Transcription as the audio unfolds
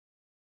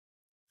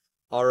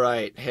All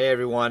right. Hey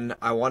everyone.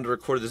 I wanted to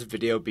record this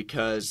video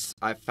because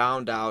I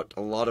found out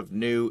a lot of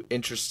new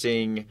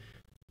interesting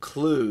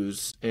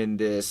clues in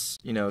this,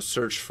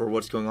 search for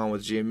what's going on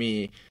with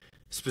GME,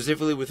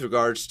 specifically with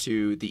regards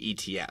to the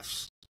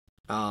ETFs.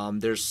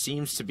 There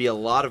seems to be a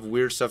lot of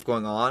weird stuff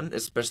going on,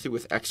 especially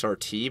with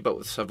XRT, but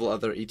with several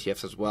other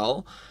ETFs as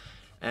well.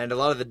 And a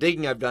lot of the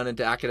digging I've done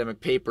into academic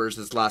papers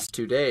this last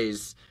 2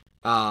 days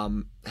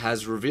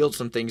has revealed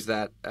some things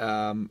that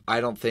I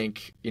don't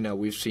think,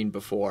 we've seen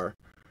before.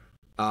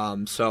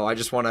 So I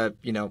just want to,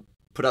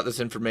 put out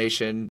this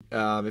information.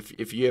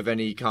 If you have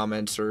any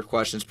comments or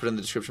questions, put in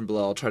the description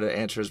below. I'll try to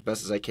answer as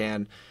best as I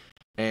can.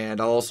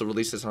 And I'll also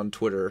release this on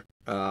Twitter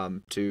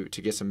to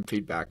get some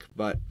feedback.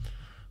 But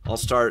I'll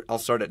start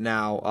it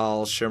now.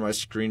 I'll share my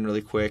screen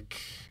really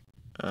quick.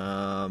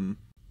 Here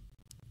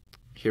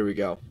we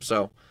go.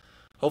 So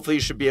hopefully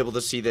you should be able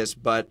to see this,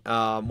 but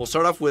we'll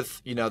start off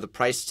with, the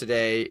price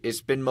today.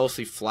 It's been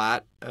mostly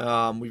flat.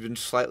 We've been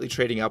slightly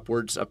trading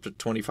upwards up to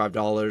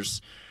 $25.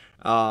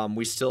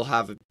 We still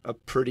have a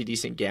pretty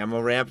decent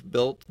gamma ramp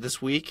built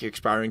this week,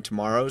 expiring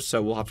tomorrow, so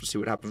we'll have to see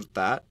what happens with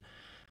that.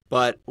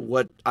 But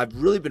what I've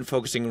really been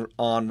focusing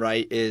on,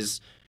 right,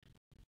 is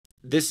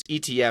this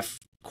ETF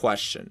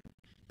question.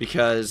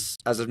 Because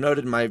as I've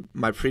noted in my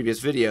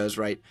previous videos,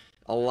 right,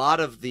 a lot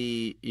of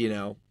the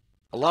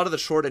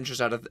short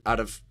interest out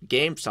of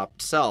GameStop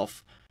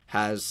itself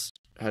has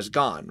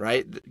gone,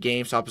 right?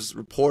 GameStop is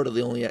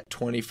reportedly only at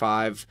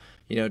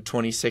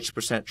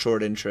 26%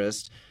 short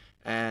interest.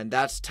 And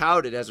that's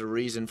touted as a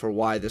reason for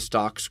why the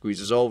stock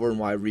squeezes over and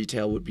why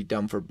retail would be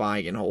dumb for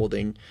buying and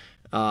holding,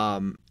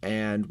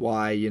 and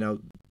why,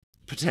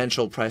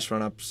 potential price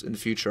run-ups in the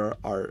future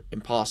are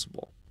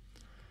impossible.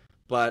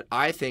 But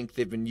I think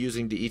they've been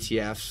using the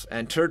ETFs,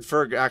 and Turd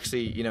Ferg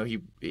actually,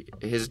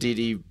 his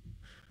DD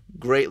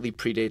greatly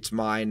predates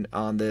mine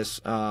on this,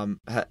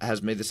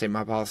 has made the same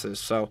hypothesis.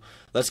 So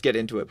let's get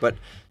into it. But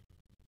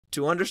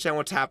to understand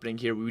what's happening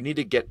here, we need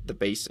to get the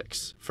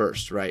basics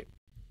first, right?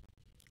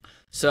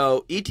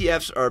 So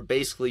ETFs are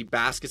basically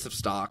baskets of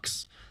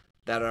stocks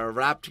that are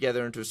wrapped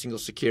together into a single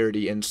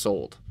security and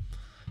sold.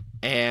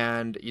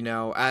 And,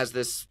 as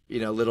this,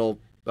 little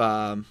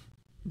blurb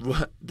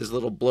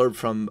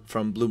from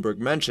Bloomberg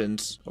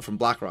mentions, or from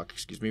BlackRock,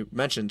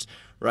 mentions,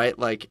 right?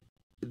 Like,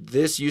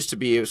 this used to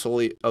be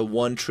solely a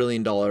 $1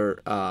 trillion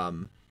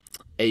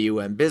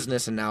AUM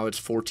business, and now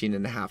it's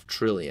 $14.5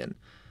 trillion.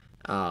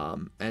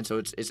 And so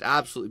it's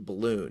absolutely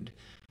ballooned.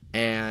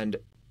 And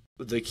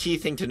the key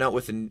thing to note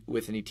with an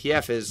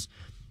ETF is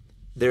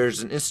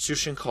there's an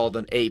institution called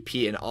an AP,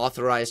 an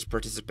authorized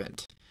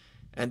participant.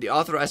 And the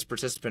authorized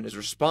participant is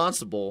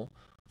responsible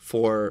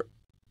for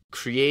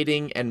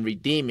creating and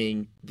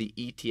redeeming the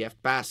ETF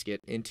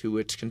basket into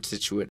its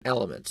constituent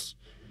elements.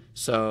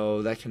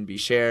 So that can be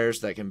shares,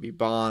 that can be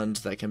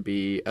bonds, that can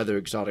be other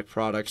exotic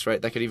products, right?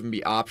 That could even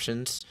be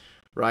options,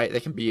 right?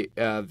 That can be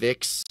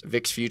VIX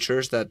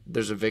futures, that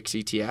there's a VIX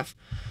ETF.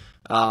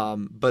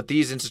 But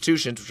these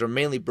institutions, which are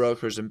mainly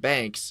brokers and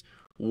banks,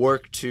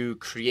 work to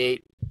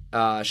create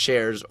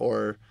shares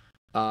or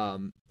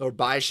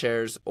buy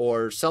shares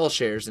or sell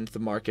shares into the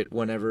market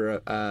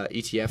whenever a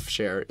ETF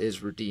share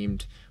is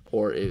redeemed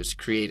or is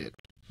created,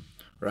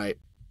 right?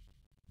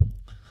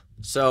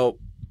 So,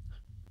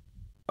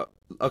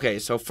 okay,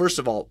 so first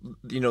of all,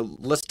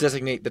 let's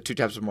designate the two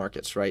types of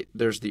markets, right?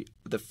 There's the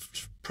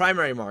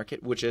primary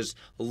market, which is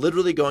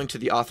literally going to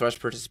the authorized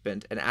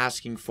participant and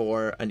asking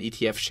for an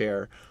ETF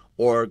share,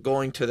 or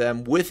going to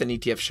them with an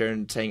ETF share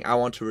and saying, I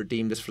want to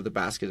redeem this for the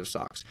basket of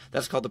stocks.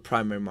 That's called the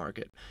primary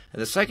market.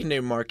 And the secondary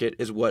market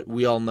is what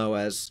we all know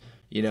as,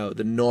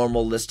 the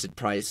normal listed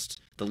priced,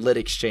 the lit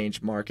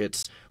exchange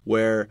markets,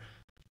 where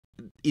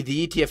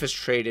the ETF is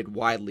traded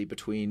widely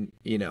between,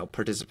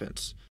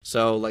 participants.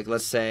 So, like,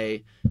 let's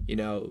say,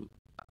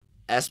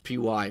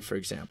 SPY, for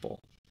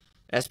example.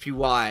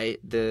 SPY,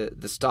 the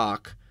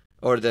stock,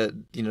 or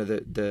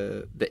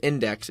the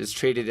index is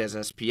traded as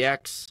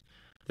SPX.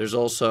 There's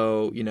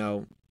also,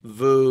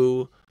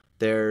 VOO.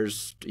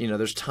 There's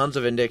tons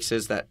of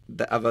indexes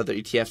of other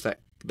ETFs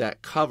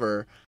that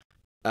cover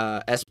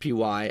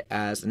SPY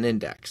as an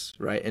index,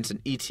 right? It's an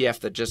ETF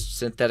that just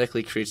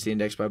synthetically creates the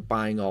index by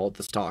buying all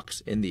the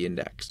stocks in the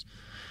index.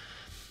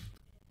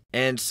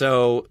 And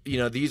so,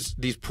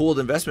 these pooled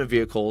investment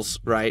vehicles,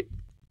 right?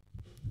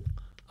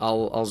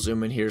 I'll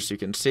zoom in here so you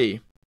can see.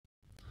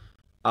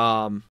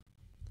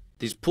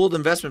 These pooled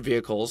investment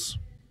vehicles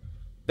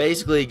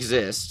basically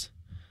exist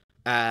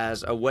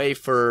as a way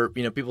for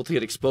people to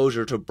get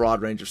exposure to a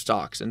broad range of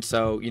stocks. And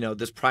so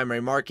this primary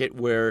market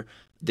where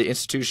the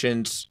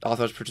institutions,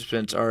 authorized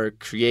participants, are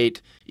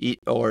create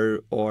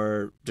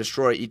or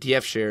destroy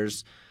ETF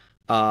shares,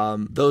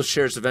 those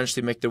shares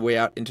eventually make their way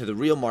out into the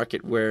real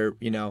market where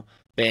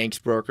banks,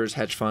 brokers,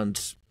 hedge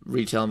funds,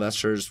 retail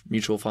investors,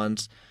 mutual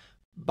funds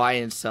buy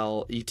and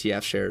sell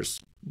ETF shares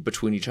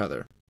between each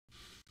other.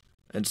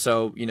 And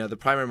so, the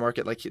primary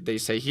market, like they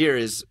say here,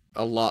 is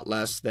a lot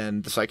less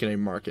than the secondary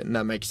market, and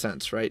that makes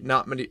sense, right?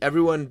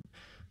 Everyone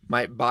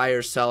might buy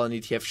or sell an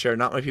ETF share.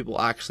 Not many people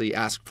actually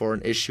ask for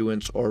an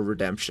issuance or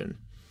redemption.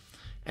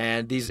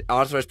 And these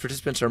authorized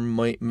participants are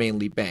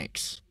mainly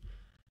banks.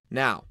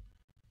 Now,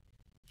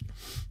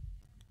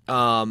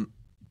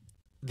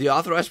 the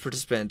authorized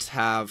participants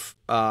have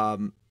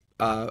an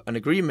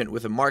agreement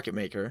with a market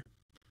maker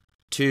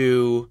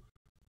to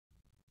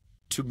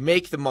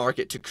make the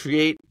market, to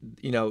create,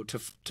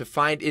 to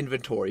find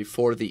inventory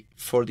for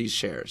these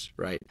shares,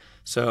 right?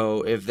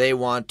 So if they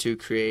want to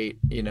create,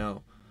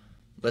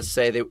 let's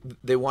say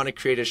they want to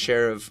create a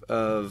share of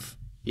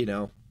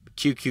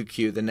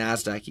QQQ, the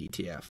NASDAQ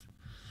ETF.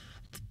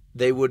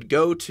 They would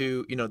go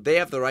to, they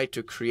have the right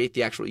to create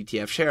the actual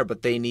ETF share,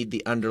 but they need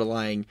the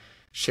underlying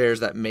shares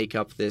that make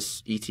up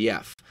this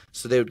ETF.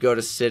 So they would go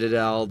to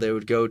Citadel, they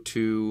would go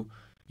to,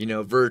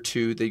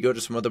 Virtu, they go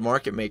to some other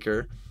market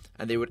maker,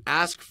 and they would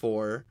ask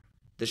for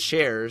the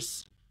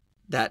shares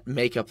that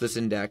make up this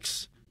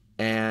index.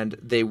 And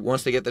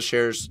once they get the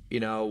shares,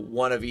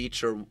 one of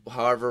each or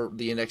however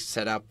the index is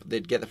set up,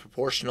 they'd get the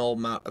proportional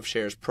amount of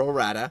shares pro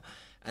rata,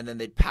 and then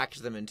they'd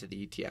package them into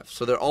the ETF.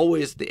 So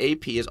the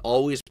AP is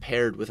always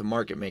paired with a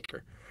market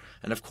maker.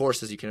 And of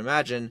course, as you can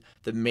imagine,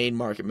 the main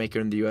market maker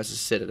in the U.S.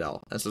 is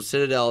Citadel. And so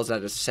Citadel is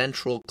at a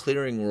central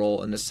clearing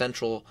role and a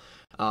central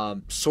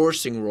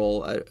sourcing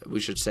role,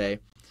 we should say,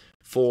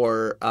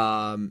 for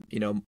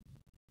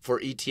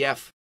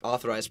ETF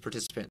authorized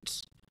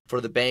participants,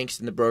 for the banks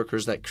and the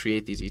brokers that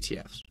create these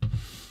ETFs.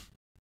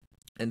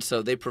 And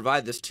so they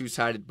provide this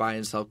two-sided buy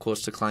and sell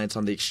quotes to clients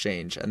on the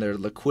exchange, and they're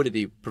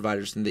liquidity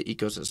providers in the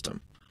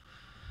ecosystem.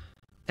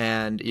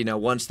 And,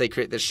 once they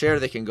create this share,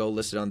 they can go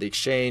list it on the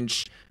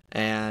exchange,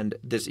 and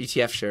this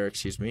ETF share,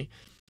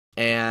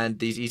 and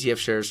these ETF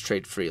shares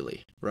trade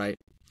freely, right?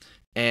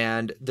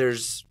 And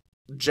there's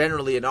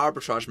generally an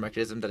arbitrage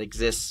mechanism that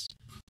exists,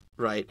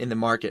 right, in the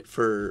market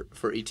for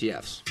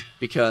ETFs.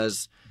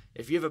 Because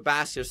if you have a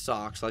basket of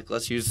stocks, like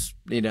let's use,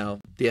 the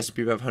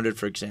S&P 500,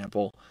 for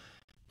example,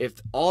 if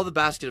all the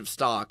basket of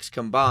stocks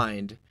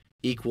combined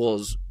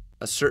equals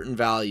a certain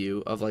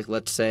value of, like,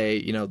 let's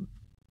say,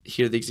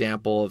 here the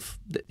example of,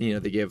 they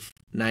give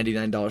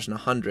 $99 and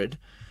 $100.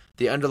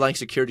 The underlying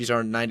securities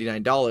are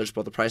 $99,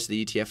 but the price of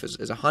the ETF is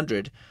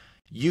 $100.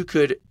 You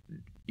could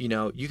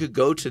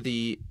go to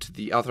the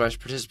authorized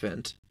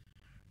participant.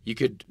 You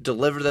could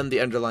deliver them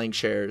the underlying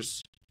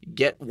shares,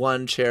 get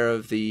one share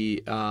of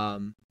the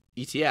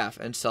ETF,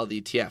 and sell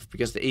the ETF,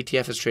 because the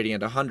ETF is trading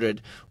at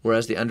 100,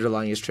 whereas the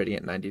underlying is trading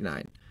at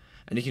 99.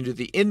 And you can do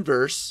the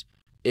inverse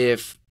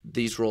if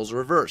these roles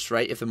reverse,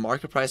 right? If the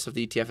market price of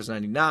the ETF is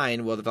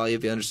 99, while the value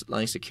of the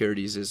underlying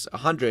securities is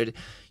 100,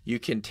 you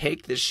can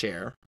take this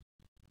share,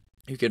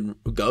 you can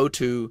go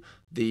to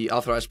the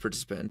authorized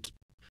participant,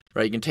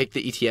 right? You can take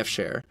the ETF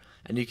share,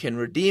 and you can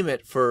redeem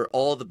it for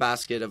all the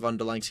basket of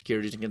underlying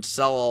securities. You can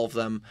sell all of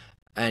them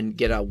and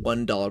get a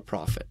 $1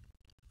 profit,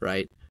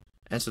 right?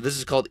 And so this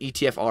is called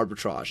ETF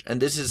arbitrage.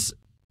 And this is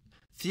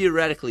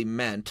theoretically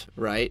meant,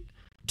 right,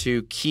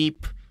 to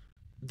keep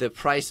the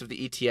price of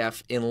the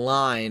ETF in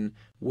line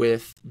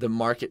with the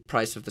market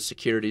price of the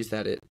securities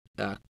that it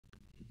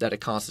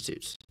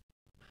constitutes.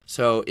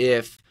 So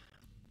if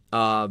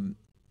the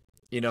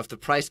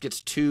price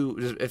gets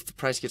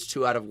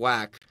too out of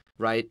whack,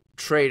 right,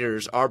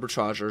 traders,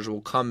 arbitrageurs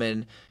will come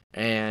in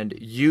and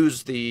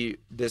use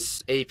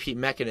this AP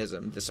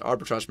mechanism, this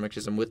arbitrage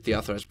mechanism with the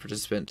authorized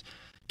participant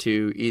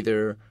to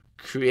either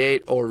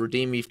create or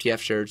redeem ETF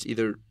shares,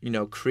 either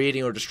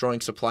creating or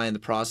destroying supply in the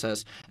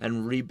process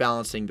and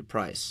rebalancing the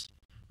price,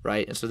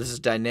 right? And so this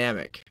is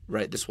dynamic,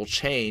 right? This will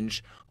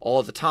change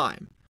all the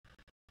time.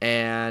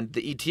 And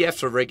the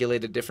ETFs are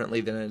regulated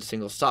differently than a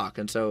single stock,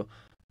 and so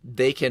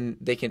they can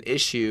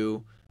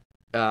issue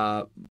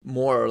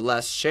more or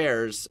less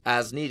shares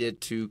as needed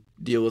to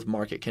deal with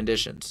market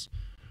conditions.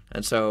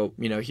 And so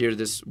here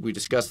we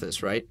discuss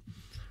this, right?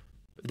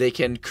 They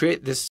can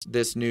create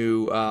this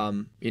new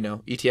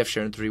ETF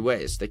share in three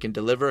ways. They can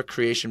deliver a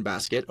creation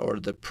basket, or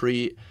the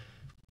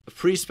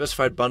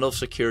pre-specified bundle of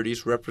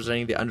securities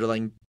representing the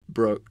underlying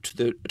to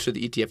the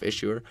ETF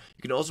issuer.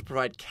 You can also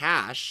provide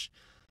cash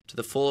to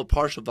the full or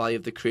partial value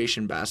of the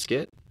creation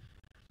basket,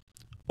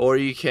 or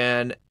you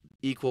can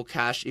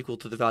cash equal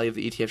to the value of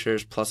the ETF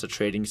shares plus a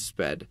trading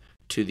spread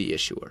to the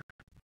issuer,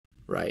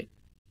 right?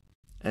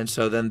 And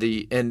so then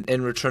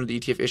in return, the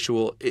ETF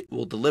issuer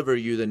will deliver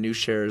you the new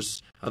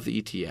shares of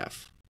the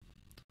ETF.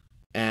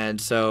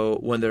 And so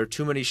when there are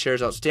too many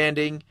shares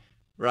outstanding,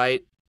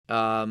 right,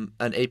 an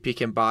AP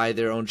can buy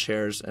their own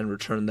shares and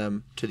return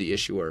them to the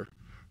issuer,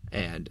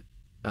 and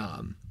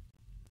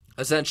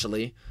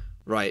essentially,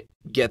 right,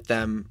 get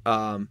them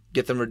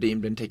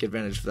redeemed and take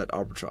advantage of that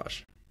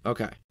arbitrage.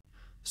 Okay,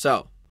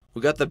 so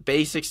we got the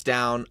basics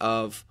down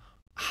of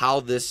how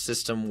this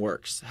system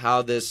works,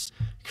 how this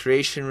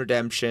creation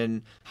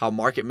redemption, how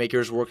market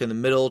makers work in the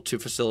middle to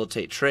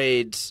facilitate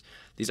trades,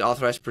 these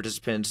authorized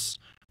participants,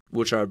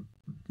 which are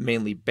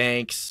mainly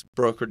banks,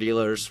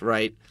 broker-dealers,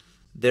 right?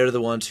 They're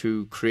the ones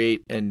who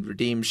create and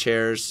redeem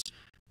shares,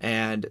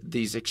 and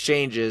these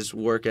exchanges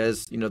work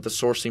as, the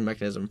sourcing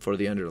mechanism for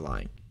the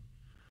underlying.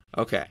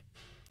 Okay,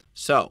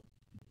 so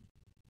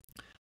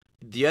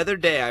the other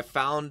day I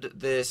found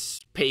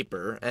this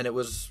paper, and it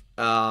was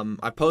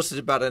I posted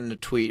about it in a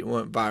tweet, it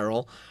went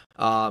viral,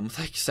 with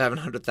like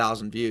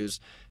 700,000 views.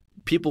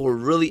 People were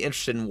really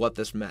interested in what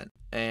this meant.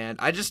 And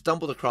I just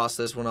stumbled across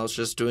this when I was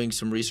just doing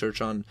some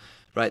research on,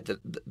 right,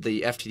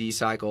 the FTD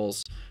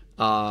cycles.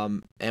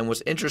 And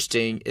what's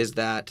interesting is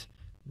that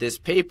this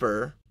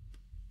paper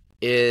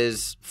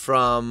is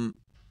from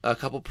a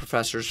couple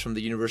professors from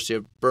the University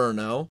of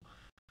Brno,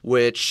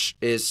 which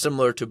is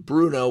similar to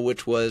Bruno,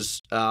 which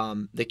was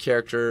the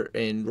character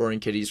in Roaring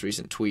Kitty's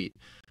recent tweet,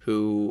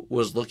 who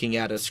was looking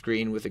at a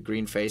screen with a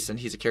green face, and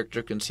he's a character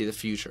who can see the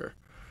future.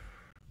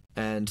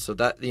 And so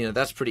that,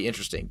 that's pretty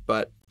interesting.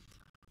 But,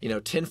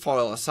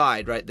 tinfoil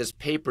aside, right, this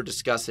paper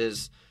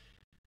discusses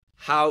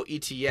how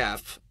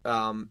ETF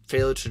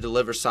failure to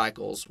deliver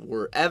cycles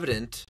were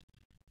evident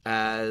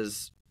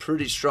as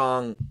pretty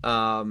strong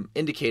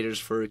indicators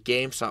for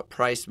GameStop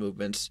price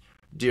movements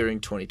during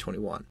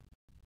 2021.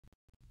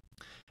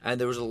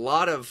 And there was a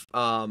lot of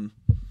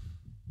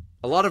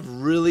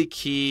really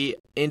key,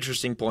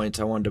 interesting points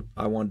I wanted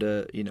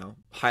to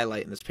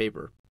highlight in this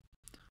paper.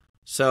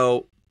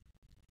 So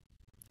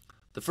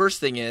the first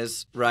thing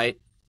is, right,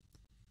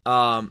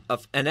 an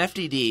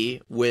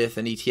FTD with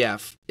an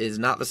ETF is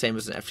not the same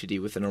as an FTD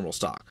with a normal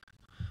stock,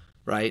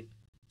 right?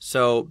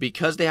 So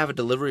because they have a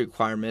delivery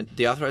requirement,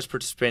 the authorized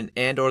participant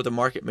and or the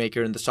market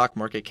maker in the stock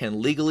market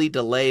can legally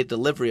delay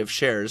delivery of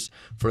shares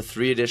for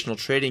 3 additional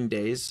trading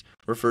days,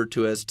 referred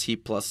to as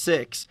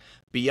T+6,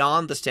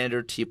 beyond the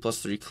standard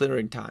T+3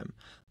 clearing time,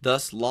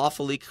 thus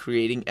lawfully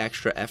creating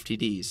extra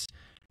FTDs.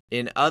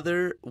 In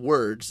other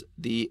words,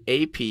 the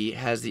AP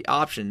has the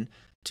option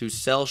to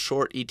sell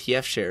short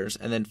ETF shares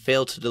and then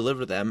fail to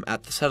deliver them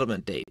at the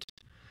settlement date.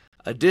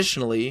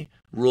 Additionally,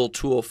 Rule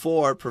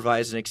 204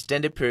 provides an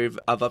extended period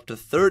of up to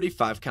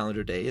 35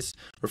 calendar days,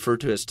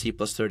 referred to as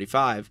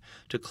T+35,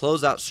 to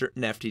close out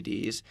certain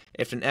FTDs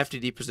if an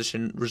FTD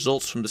position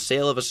results from the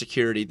sale of a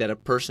security that a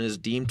person is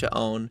deemed to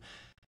own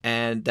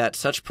and that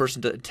such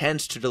person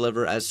intends to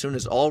deliver as soon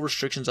as all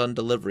restrictions on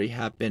delivery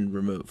have been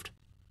removed.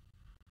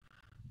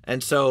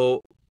 And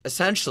so,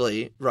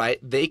 essentially, right,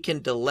 they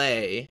can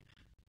create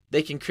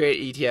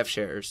ETF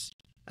shares,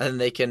 and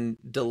they can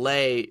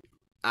delay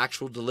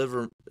actual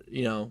delivery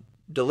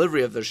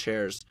of their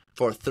shares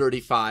for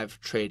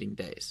 35 trading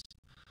days.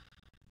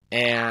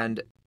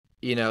 And,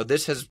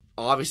 this has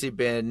obviously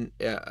been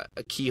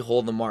a key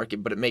hole in the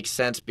market, but it makes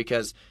sense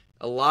because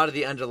a lot of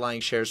the underlying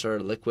shares are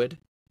liquid,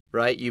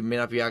 right? You may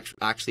not be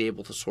actually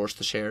able to source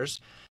the shares.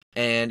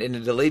 And in a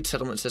delayed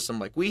settlement system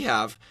like we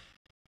have,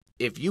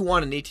 if you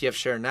want an ETF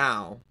share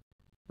now,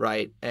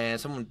 right, and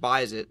someone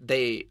buys it,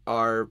 they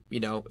are,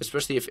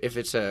 especially if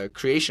it's a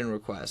creation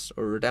request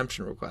or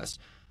redemption request,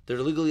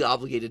 they're legally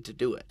obligated to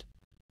do it.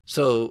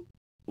 So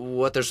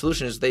what their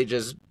solution is,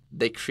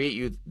 they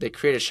create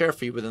a share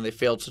for you, but then they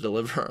fail to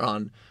deliver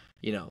on,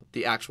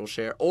 the actual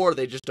share, or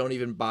they just don't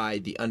even buy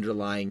the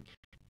underlying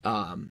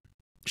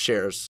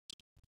shares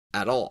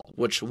at all,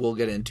 which we'll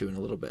get into in a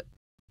little bit.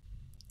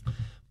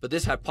 But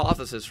this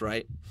hypothesis,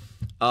 right?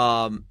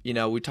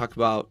 We talk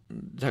about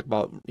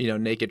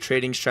naked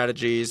trading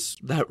strategies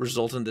that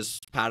result in this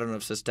pattern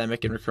of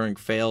systemic and recurring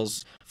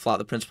fails, flout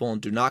the principle,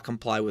 and do not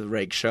comply with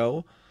Reg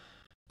Show.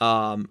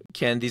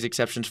 Can these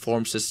exceptions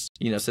form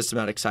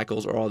systematic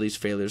cycles, or are all these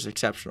failures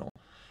exceptional?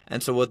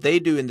 And so what they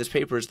do in this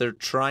paper is they're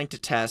trying to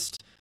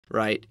test,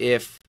 right,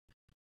 if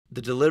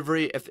the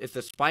delivery, if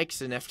the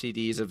spikes in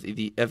FTDs of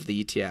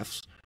the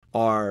ETFs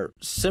are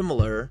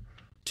similar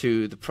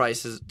to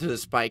the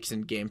spikes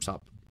in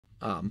GameStop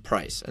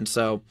price. And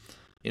so,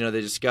 they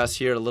discuss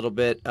here a little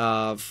bit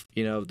of,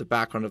 the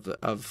background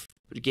of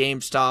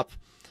GameStop,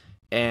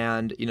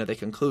 and, they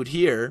conclude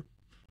here,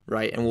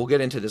 right, and we'll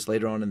get into this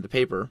later on in the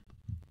paper,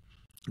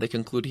 they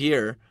conclude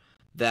here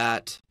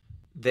that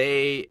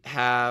they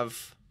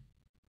have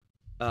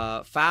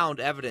found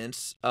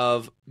evidence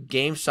of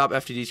GameStop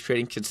FTDs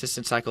creating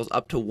consistent cycles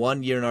up to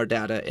 1 year in our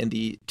data in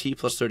the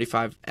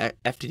T+35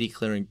 FTD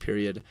clearing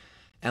period,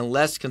 and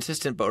less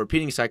consistent but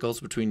repeating cycles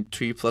between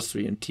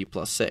T+3 and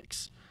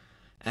T+6.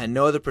 And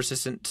no other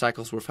persistent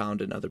cycles were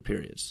found in other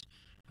periods.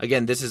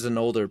 Again, this is an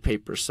older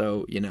paper,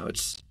 so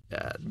it's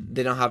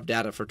they don't have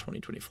data for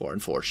 2024,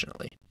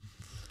 unfortunately.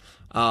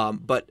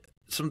 But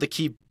some of the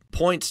key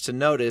points to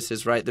notice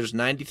is, right, there's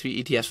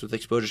 93 ETFs with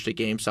exposure to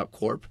GameStop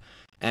Corp,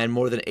 and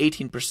more than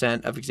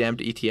 18% of examined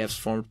ETFs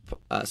formed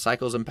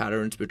cycles and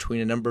patterns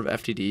between a number of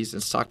FTDs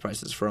and stock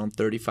prices for around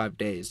 35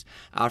 days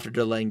after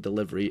delaying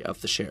delivery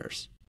of the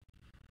shares.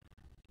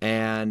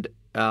 And,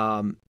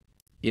 the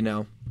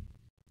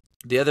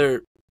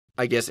other,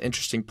 I guess,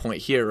 interesting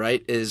point here,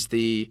 right, is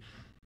a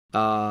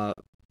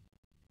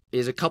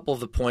couple of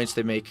the points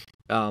they make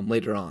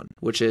later on,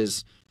 which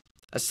is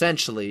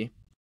essentially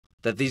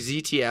that these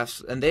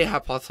ETFs, and they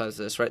hypothesize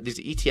this, right, these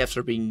ETFs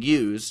are being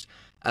used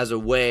as a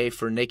way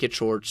for naked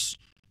shorts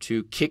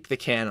to kick the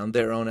can on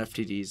their own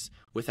FTDs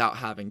without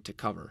having to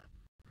cover.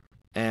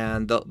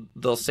 And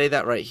they'll say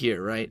that right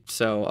here, right?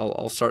 So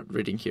I'll start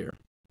reading here.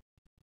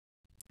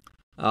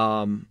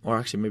 Or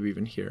actually maybe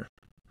even here.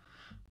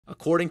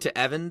 According to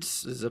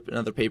Evans, this is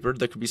another paper,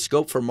 there could be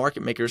scope for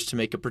market makers to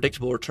make a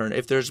predictable return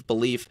if there's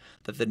belief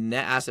that the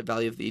net asset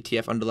value of the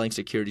ETF underlying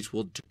securities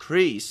will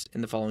decrease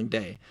in the following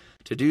day.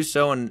 To do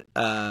so, an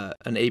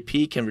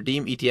AP can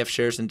redeem ETF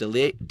shares and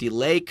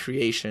delay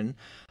creation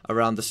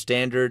around the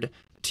standard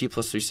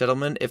T+3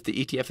 settlement. If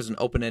the ETF is an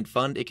open-end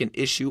fund, it can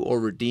issue or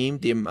redeem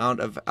the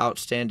amount of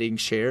outstanding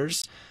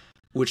shares,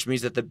 which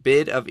means that the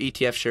bid of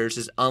ETF shares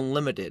is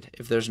unlimited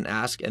if there's an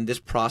ask, and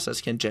this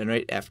process can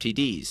generate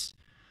FTDs.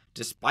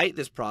 Despite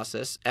this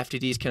process,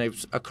 FTDs can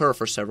occur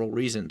for several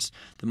reasons.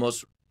 The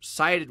most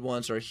cited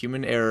ones are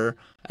human error,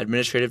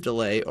 administrative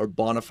delay, or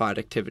bona fide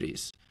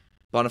activities.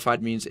 Bona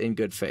fide means in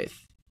good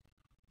faith.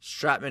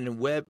 Stratman and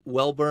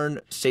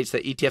Welburn states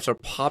that ETFs are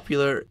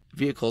popular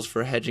vehicles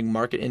for hedging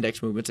market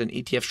index movements, and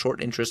ETF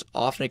short interest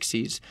often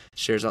exceeds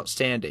shares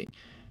outstanding.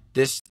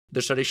 The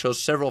study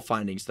shows several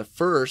findings. The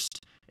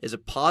first is a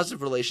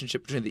positive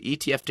relationship between the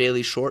ETF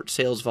daily short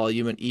sales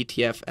volume and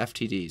ETF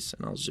FTDs.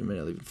 And I'll zoom in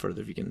even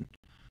further if you can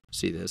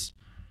see this.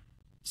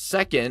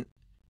 Second,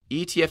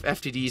 ETF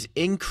FTDs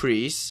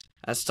increase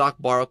as stock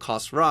borrow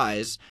costs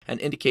rise and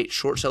indicate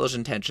short sellers'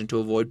 intention to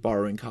avoid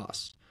borrowing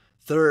costs.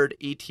 Third,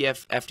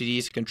 ETF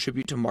FTDs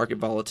contribute to market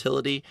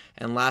volatility.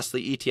 And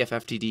lastly, ETF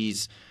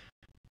FTDs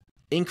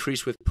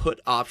increase with put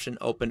option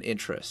open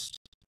interest.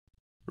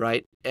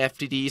 Right?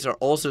 FTDs are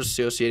also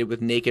associated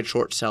with naked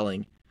short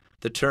selling.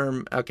 The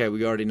term, okay,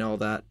 we already know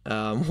that,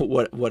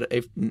 what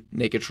a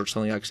naked short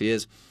selling actually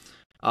is.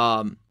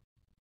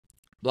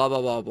 Blah,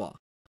 blah, blah,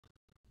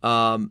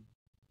 blah.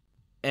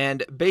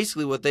 And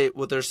basically what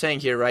they're saying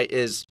here, right,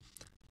 is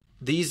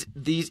these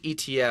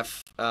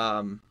ETF,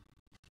 the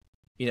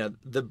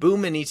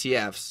boom in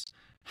ETFs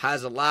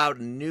has allowed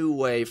a new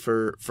way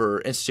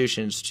for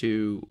institutions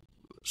to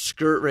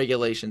skirt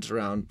regulations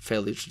around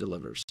failure to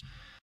deliver.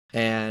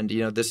 And,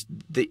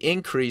 the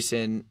increase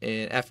in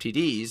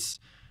FTDs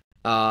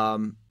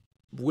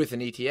with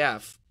an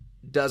ETF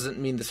doesn't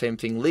mean the same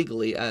thing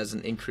legally as an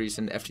increase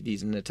in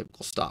FTDs in a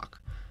typical stock.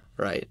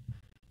 Right,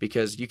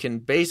 because you can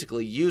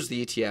basically use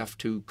the ETF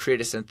to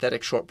create a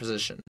synthetic short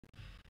position,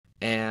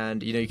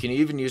 and you can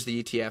even use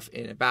the ETF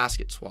in a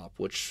basket swap,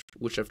 which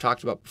I've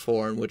talked about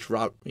before, and which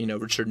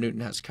Richard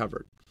Newton has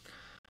covered.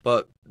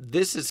 But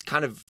this is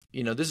kind of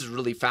this is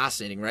really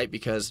fascinating, right?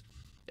 Because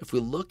if we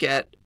look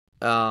at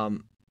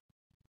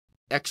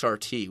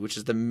XRT, which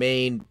is the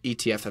main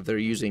ETF that they're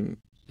using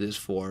this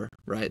for,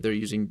 right? They're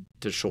using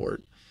to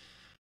short.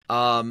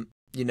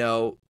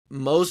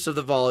 Most of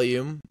the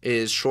volume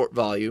is short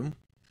volume,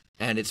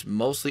 and it's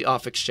mostly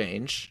off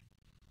exchange,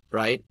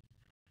 right?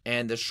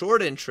 And the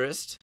short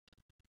interest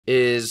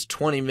is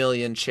 20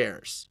 million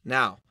shares.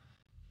 Now,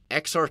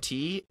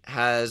 XRT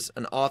has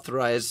an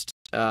authorized,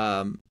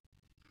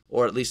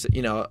 or at least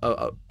an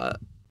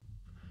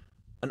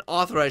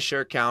authorized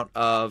share count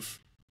of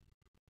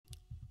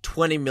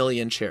 20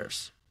 million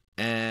shares,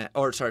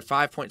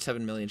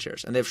 5.7 million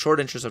shares, and they have short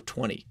interest of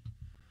 20.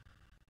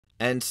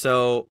 And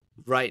so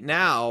right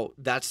now,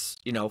 that's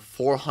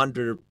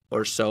 400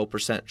 or so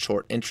 %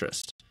 short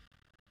interest,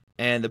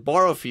 and the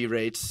borrow fee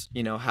rates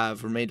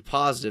have remained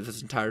positive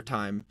this entire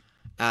time,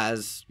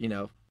 as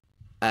we've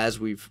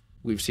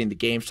seen the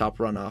GameStop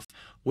runoff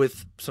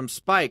with some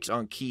spikes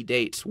on key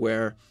dates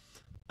where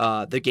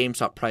the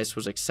GameStop price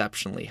was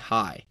exceptionally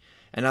high.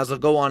 And as I'll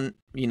go on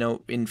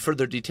in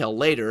further detail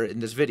later in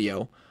this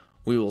video,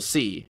 we will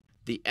see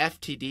the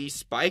FTD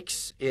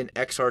spikes in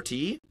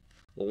XRT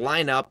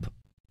line up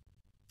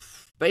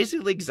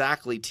basically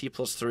exactly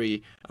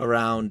T+3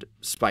 around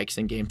spikes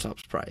in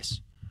GameStop's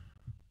price.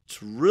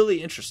 It's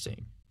really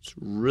interesting. It's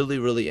really,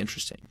 really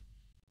interesting.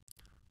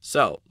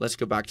 So let's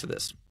go back to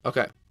this.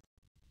 Okay.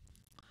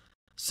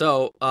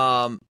 So,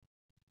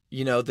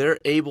 they're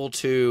able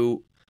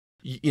to,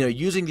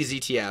 using these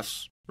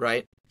ETFs,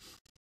 right?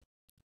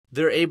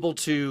 They're able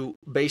to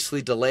basically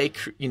they're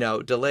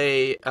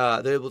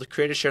able to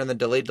create a share and then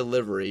delay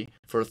delivery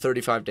for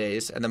 35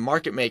 days. And the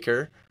market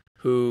maker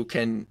who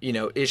can,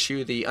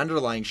 issue the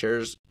underlying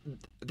shares,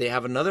 they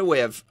have another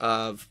way of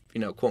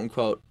quote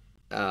unquote,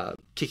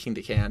 kicking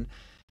the can,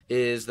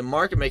 is the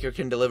market maker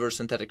can deliver a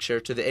synthetic share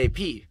to the AP.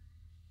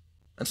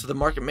 And so the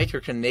market maker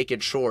can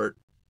naked short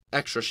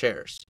extra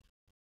shares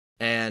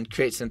and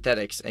create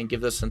synthetics and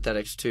give those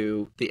synthetics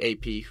to the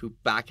AP, who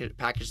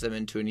package them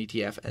into an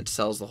ETF and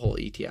sells the whole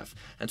ETF.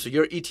 And so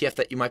your ETF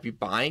that you might be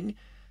buying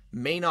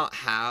may not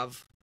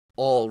have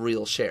all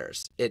real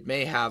shares. It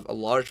may have a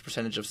large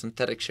percentage of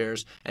synthetic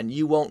shares, and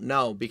you won't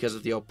know because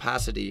of the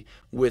opacity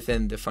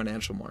within the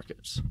financial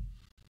markets,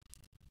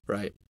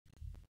 right?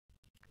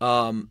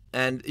 And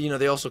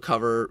they also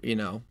cover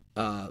the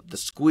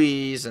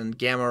squeeze and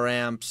gamma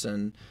ramps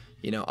and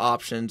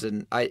options,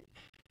 and I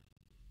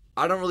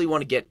don't really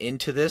want to get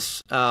into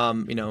this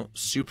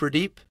super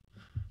deep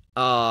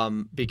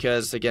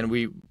because again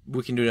we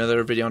can do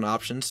another video on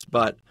options.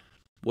 But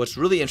what's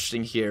really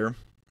interesting here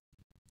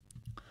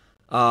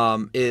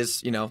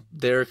is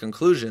their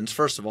conclusions.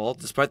 First of all,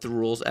 despite the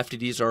rules,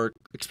 FTDs are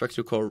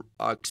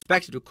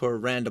expected to occur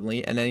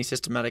randomly, and any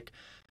systematic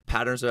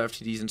patterns of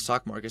FTDs in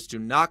stock markets do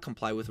not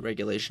comply with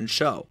regulation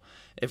show.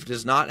 If it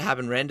does not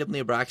happen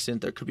randomly or by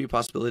accident, there could be a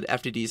possibility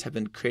that FTDs have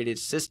been created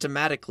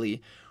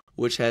systematically,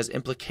 which has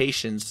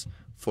implications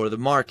for the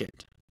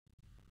market.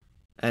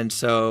 And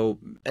so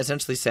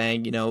essentially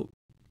saying,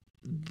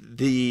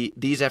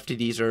 these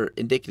FTDs are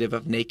indicative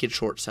of naked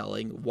short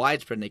selling,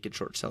 widespread naked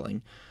short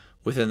selling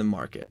within the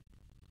market.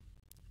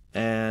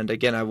 And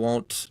again, I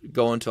won't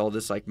go into all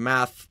this like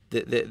math.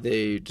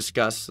 They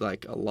discuss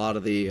like a lot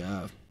of the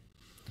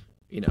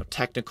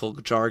technical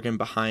jargon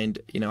behind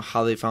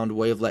how they found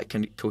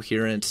wavelet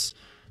coherence.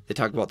 They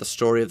talk about the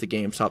story of the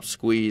GameStop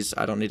squeeze.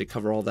 I don't need to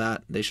cover all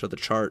that. They show the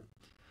chart.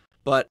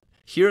 But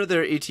here are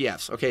their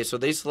ETFs. Okay, so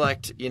they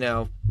select,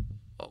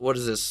 what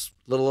is this?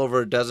 A little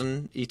over a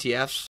dozen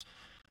ETFs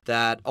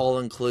that all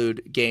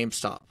include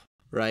GameStop,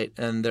 right?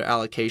 And their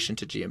allocation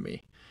to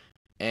GME.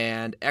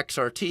 And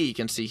XRT, you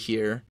can see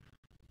here,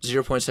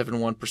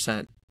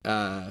 0.71%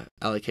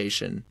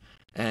 allocation.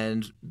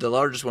 And the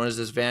largest one is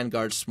this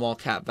Vanguard small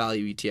cap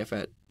value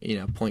ETF at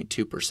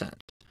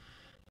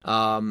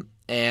 0.2%.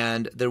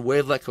 And their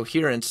wavelet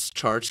coherence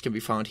charts can be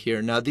found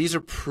here. Now these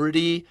are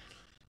pretty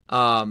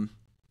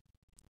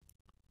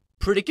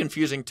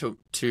confusing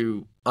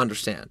to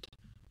understand,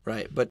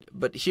 right?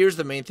 But here's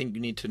the main thing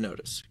you need to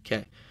notice.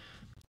 Okay,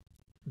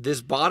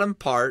 this bottom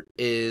part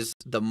is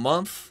the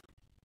month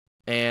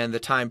and the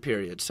time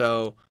period.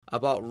 So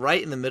about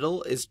right in the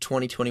middle is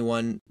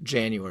 2021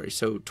 January.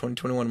 So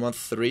 2021 month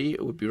 3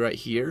 would be right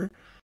here,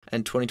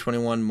 and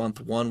 2021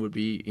 month 1 would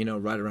be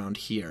right around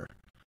here.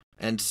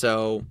 And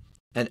so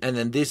and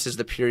then this is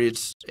the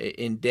periods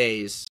in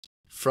days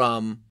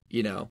from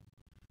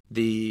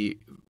the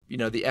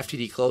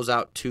FTD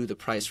closeout to the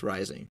price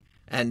rising.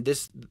 And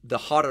the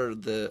hotter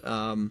the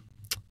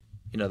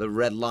the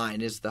red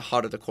line is, the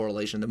hotter the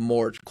correlation, the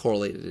more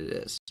correlated it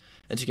is.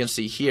 As you can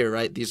see here,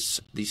 right,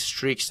 these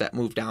streaks that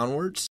move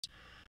downwards,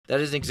 that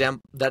is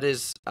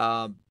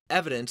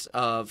evidence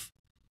of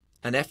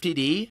an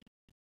FTD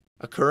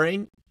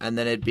occurring and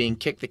then it being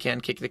kick the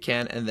can,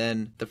 and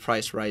then the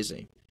price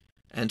rising.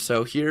 And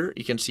so here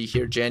you can see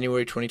here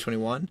January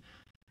 2021,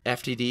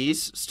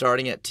 FTDs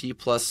starting at T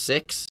plus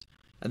 6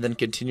 and then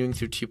continuing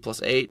through T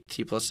plus 8,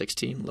 T plus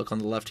 16, look on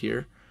the left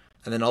here,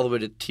 and then all the way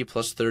to T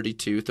plus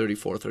 32,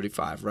 34,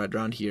 35, right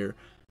around here,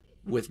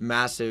 with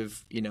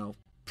massive,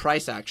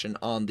 price action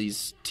on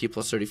these T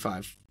plus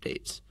 35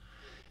 dates.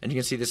 And you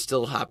can see this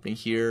still happening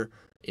here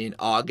in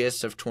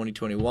August of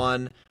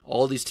 2021.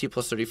 All these T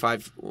plus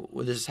 35,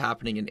 this is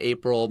happening in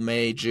April,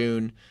 May,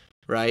 June,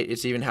 right?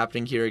 It's even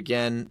happening here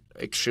again,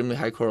 extremely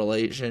high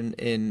correlation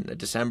in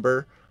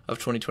December of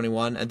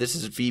 2021. And this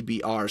is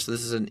VBR, so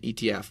this is an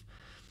ETF.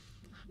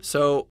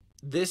 So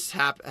this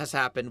has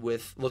happened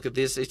with, look at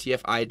this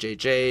ETF,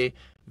 IJJ,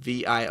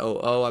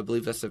 VIOO, I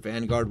believe that's the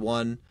Vanguard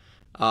one.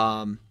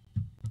 You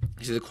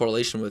see the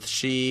correlation with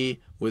SHE,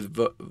 with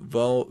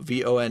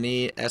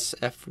VONE,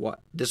 SFY.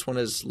 This one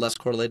is less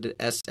correlated,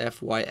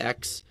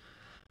 SFYX.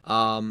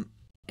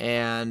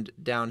 And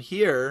down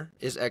here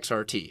is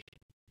XRT.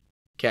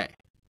 Okay,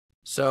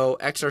 so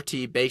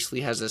XRT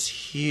basically has this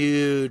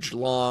huge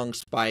long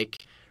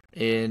spike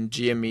in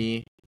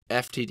GME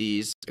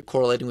FTDs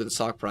correlating with the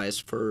stock price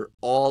for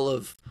all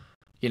of,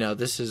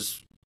 this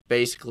is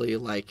basically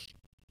like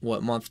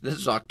what month? This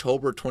is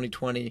October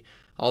 2020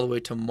 all the way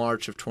to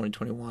March of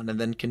 2021, and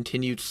then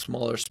continued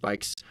smaller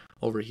spikes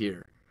over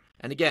here.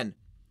 And again,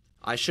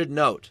 I should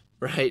note,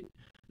 right,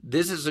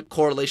 this is a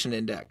correlation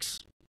index,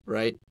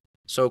 right?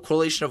 So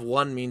correlation of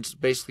 1 means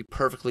basically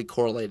perfectly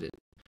correlated.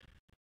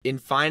 In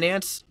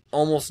finance,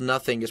 almost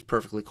nothing is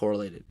perfectly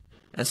correlated.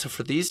 And so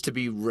for these to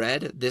be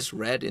this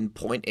red in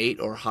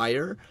 0.8 or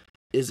higher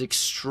is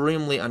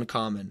extremely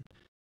uncommon.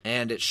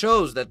 And it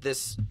shows that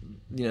this,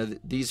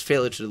 these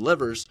failure to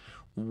delivers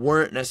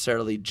weren't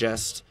necessarily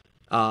just,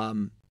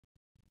 random.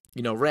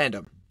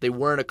 They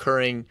weren't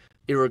occurring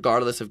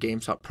irregardless of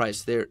GameStop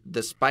price.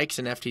 The spikes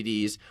in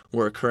FTDs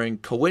were occurring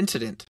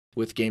coincident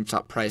with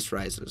GameStop price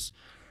rises,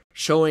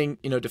 showing,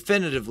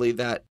 definitively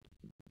that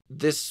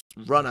this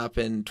run-up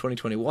in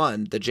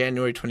 2021, the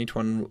January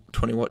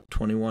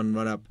 2021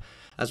 run-up,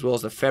 as well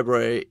as the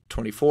February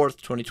 24th,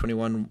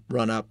 2021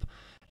 run-up,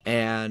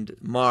 and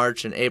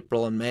March and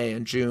April and May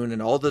and June,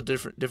 and all the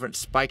different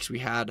spikes we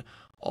had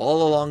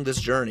all along this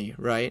journey,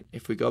 right?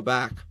 If we go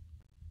back,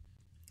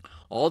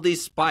 all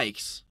these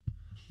spikes,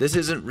 this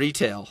isn't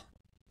retail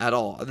at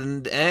all,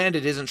 and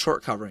it isn't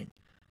short covering.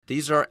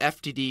 These are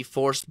FTD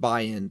forced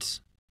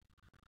buy-ins.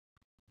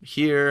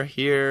 Here,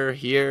 here,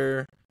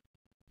 here,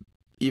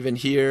 even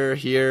here,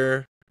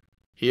 here,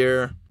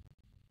 here.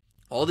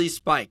 All these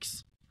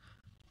spikes,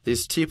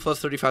 this T plus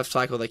 35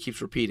 cycle that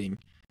keeps repeating,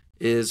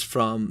 is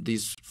from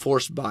these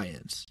forced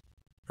buy-ins,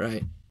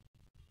 right?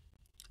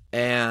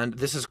 And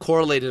this is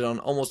correlated on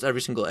almost every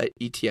single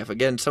ETF.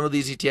 Again, some of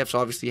these ETFs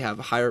obviously have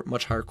a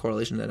much higher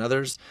correlation than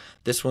others.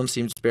 This one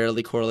seems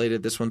barely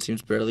correlated. This one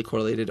seems barely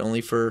correlated,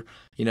 only for,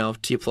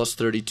 T plus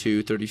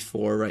 32,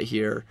 34 right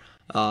here,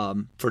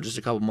 for just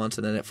a couple months,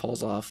 and then it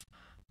falls off.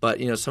 But,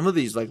 some of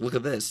these, like, look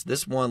at this.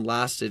 This one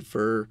lasted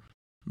for,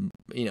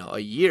 a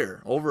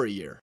year, over a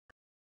year,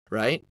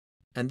 right?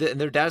 And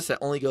their data set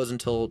only goes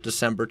until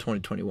December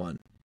 2021,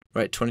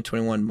 right?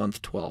 2021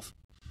 month 12.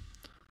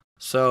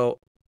 So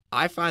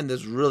I find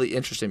this really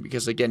interesting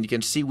because, again, you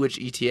can see which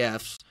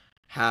ETFs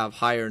have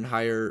higher and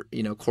higher,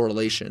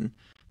 correlation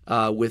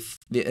and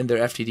their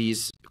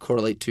FTDs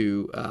correlate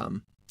to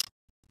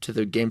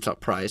the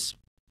GameStop price.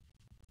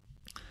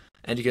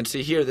 And you can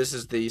see here, this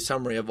is the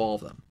summary of all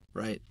of them,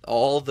 right?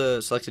 All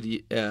the selected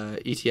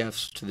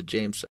ETFs to the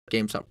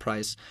GameStop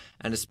price,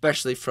 and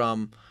especially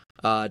from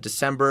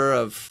October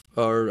of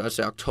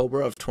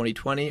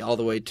 2020 all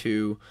the way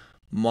to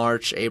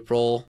March,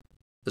 April.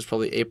 This is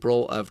probably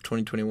April of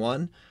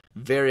 2021.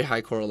 Very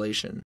high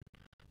correlation.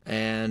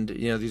 And,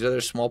 these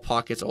other small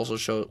pockets also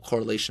show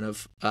correlation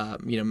of,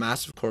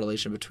 massive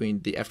correlation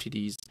between the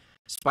FTDs,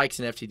 spikes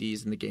in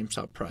FTDs and the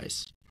GameStop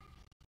price.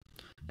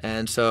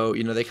 And so,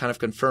 they kind of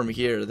confirm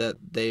here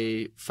that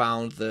they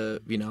found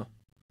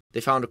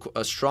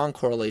a strong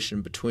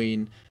correlation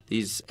between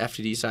these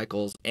FTD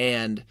cycles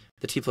and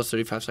the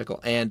T+35 cycle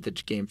and the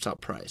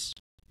GameStop price.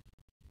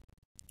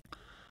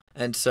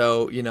 And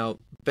so,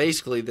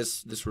 basically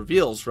this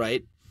reveals,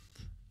 right,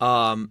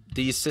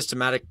 these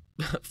systematic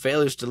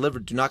failures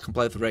delivered do not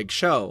comply with the reg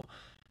show.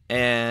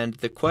 And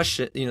the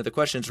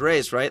question's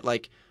raised, right,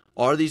 like,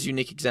 are these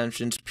unique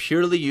exemptions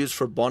purely used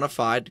for bona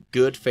fide,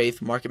 good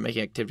faith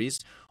market-making activities,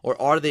 or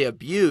are they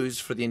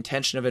abused for the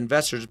intention of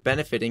investors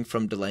benefiting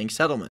from delaying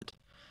settlement?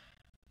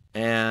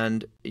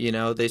 And,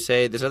 they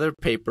say this other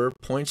paper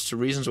points to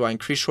reasons why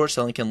increased short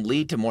selling can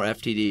lead to more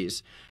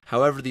FTDs.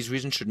 However, these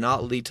reasons should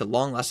not lead to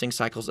long-lasting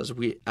cycles as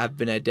we have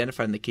been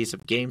identified in the case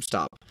of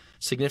GameStop.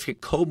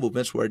 Significant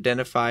co-movements were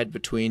identified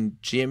between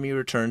GME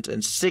returns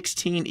and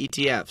 16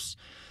 ETFs.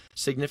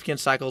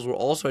 Significant cycles were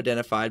also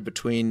identified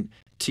between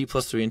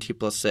T+3 and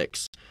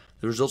T+6.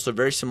 The results are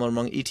very similar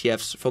among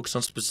ETFs focused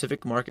on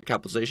specific market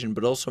capitalization,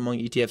 but also among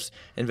ETFs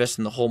invested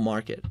in the whole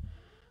market.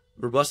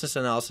 Robustness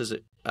analysis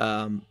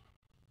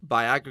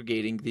by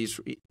aggregating these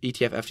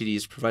ETF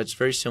FTDs provides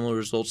very similar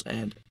results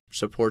and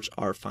supports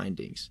our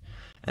findings.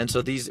 And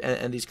so these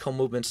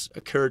co-movements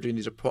occur during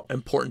these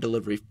important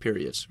delivery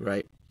periods,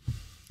 right?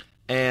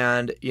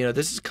 And,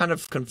 this is kind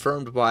of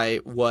confirmed by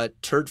what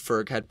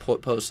Turdferg had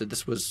posted.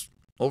 This was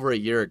over a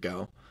year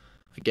ago.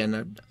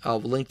 Again,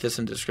 I'll link this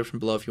in the description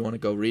below if you want to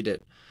go read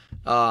it.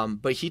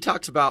 But he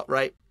talks about,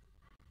 right,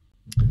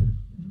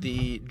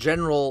 the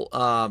general,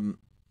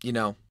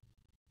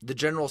 the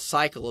general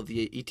cycle of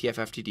the ETF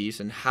FTDs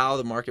and how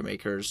the market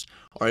makers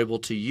are able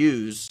to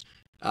use,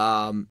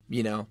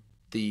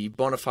 the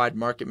bona fide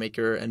market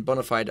maker and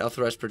bona fide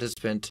authorized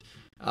participant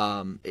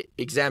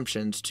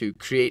exemptions to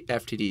create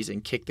FTDs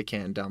and kick the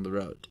can down the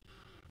road.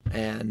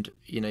 And,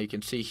 you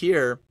can see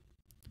here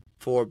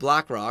for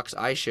BlackRock's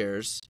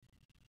iShares,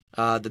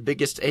 the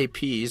biggest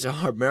APs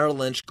are Merrill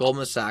Lynch,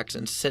 Goldman Sachs,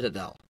 and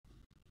Citadel.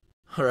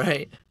 All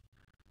right.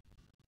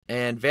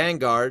 And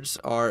Vanguards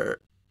are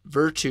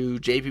Virtu,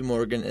 JP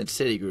Morgan, and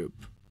Citigroup.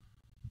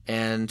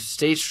 And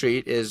State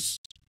Street is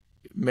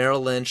Merrill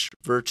Lynch,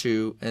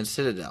 Virtu, and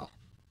Citadel.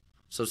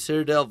 So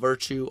Citadel,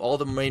 Virtu, all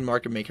the main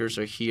market makers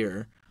are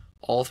here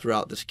all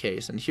throughout this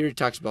case. And here he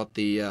talks about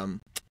the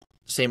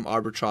same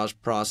arbitrage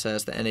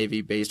process, the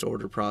NAV-based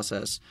order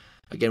process.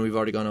 Again, we've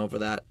already gone over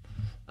that.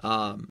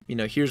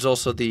 Here's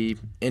also the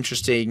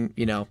interesting,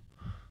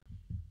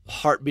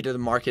 heartbeat of the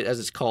market, as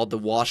it's called, the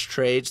wash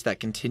trades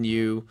that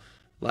continue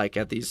like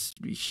at these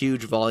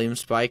huge volume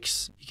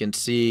spikes. You can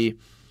see,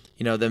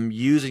 them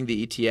using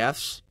the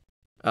ETFs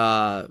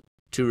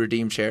to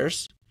redeem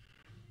shares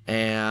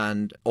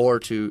or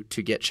to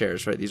get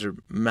shares, right? These are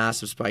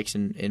massive spikes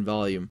in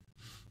volume.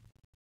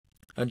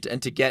 And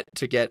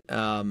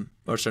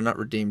not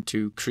redeem,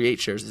 to create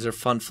shares. These are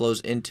fund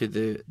flows into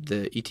the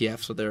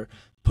ETF. So they're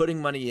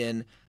putting money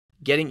in,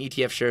 getting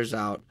ETF shares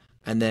out,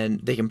 and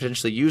then they can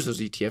potentially use those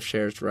ETF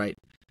shares, right,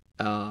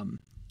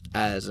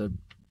 as a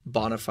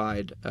bona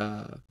fide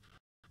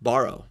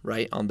borrow,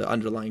 right, on the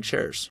underlying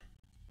shares.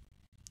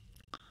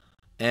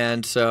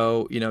 And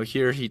so,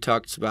 here he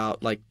talks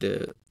about like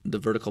the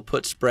vertical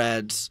put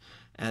spreads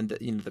and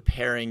the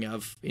pairing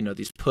of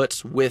these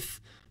puts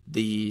with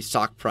the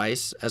stock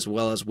price as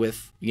well as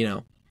with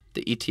the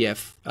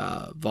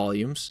ETF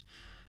volumes.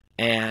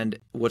 And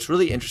what's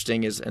really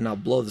interesting is, and I'll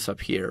blow this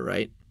up here,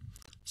 right?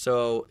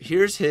 So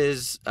here's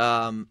his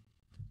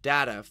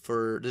data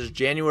for this is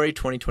January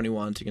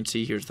 2021. So you can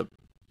see here's the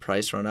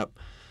price run up,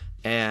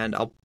 and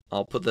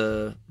I'll put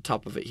the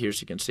top of it here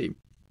so you can see.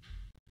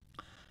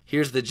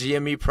 Here's the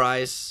GME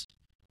price,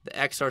 the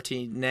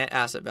XRT net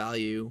asset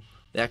value,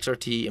 the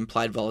XRT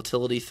implied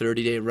volatility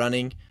 30-day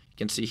running. You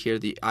can see here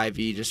the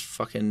IV just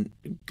fucking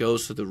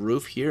goes through the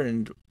roof here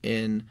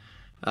in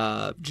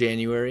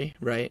January,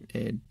 right?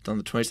 On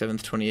the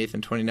 27th, 28th,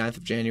 and 29th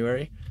of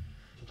January.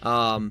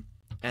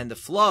 And the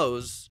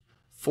flows,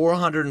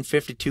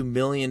 $452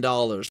 million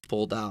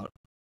pulled out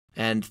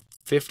and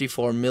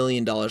 $54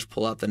 million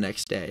pulled out the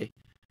next day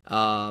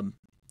of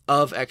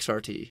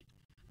XRT.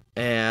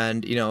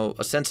 And,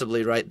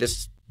 ostensibly, right,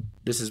 this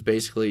this is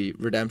basically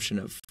redemption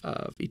of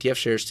ETF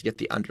shares to get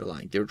the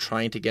underlying. They were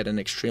trying to get an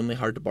extremely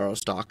hard to borrow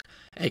stock,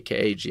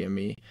 aka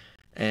GME,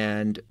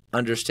 and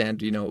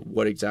understand,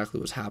 what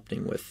exactly was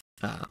happening with,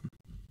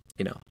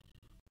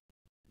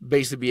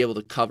 basically be able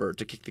to cover,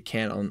 to kick the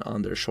can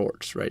on their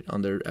shorts, right,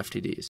 on their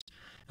FTDs.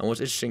 And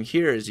what's interesting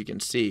here is you can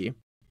see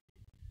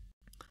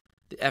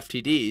the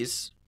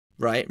FTDs,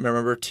 right,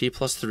 remember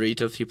T+3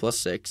 to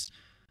T+6,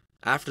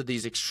 after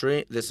this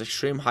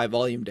extreme high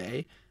volume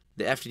day,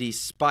 the FTD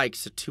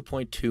spikes to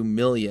 2.2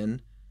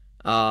 million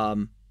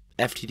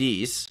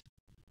FTDs,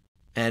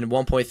 and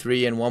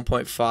 1.3 and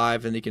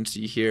 1.5, and you can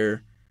see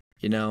here,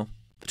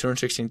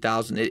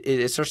 216,000.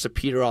 It starts to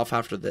peter off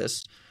after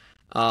this.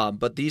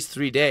 But these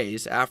 3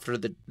 days after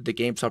the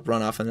GameStop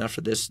runoff, and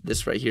after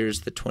this right here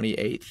is the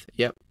 28th.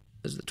 Yep,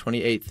 this is the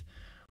 28th,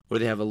 where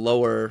they have a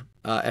lower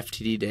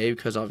FTD day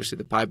because obviously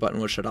the buy button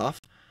was shut off.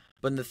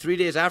 But in the 3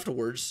 days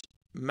afterwards,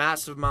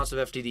 massive amounts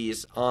of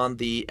FTDs on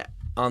the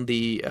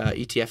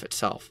ETF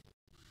itself.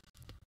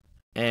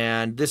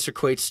 And this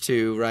equates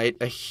to, right,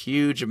 a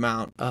huge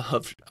amount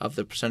of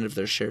the percentage of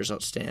their shares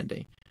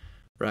outstanding,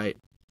 right?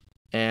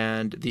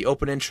 And the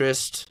open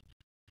interest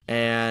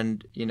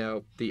and,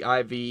 the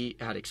IV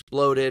had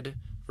exploded,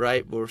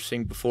 right? We're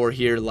seeing before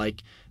here,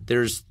 like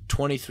there's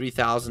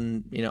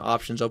 23,000,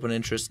 options open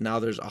interest. Now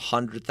there's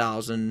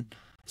 100,000,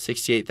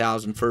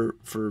 68,000 for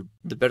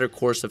the better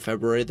course of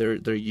February.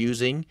 They're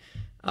using,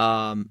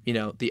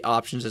 the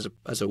options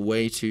as a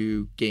way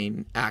to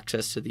gain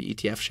access to the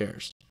ETF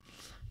shares.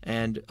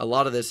 And a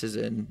lot of this is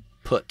in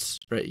puts,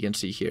 right? You can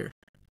see here,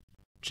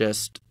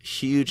 just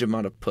huge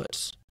amount of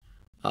puts.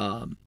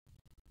 Look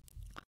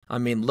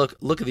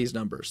at these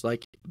numbers.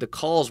 Like the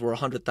calls were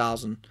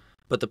 100,000,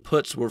 but the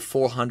puts were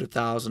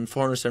 400,000,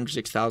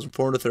 476,000,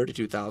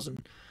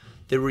 432,000.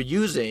 They were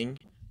using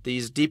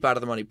these deep out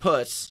of the money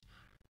puts,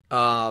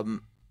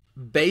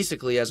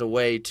 basically as a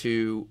way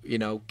to,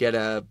 get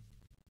a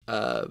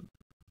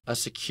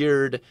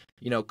secured,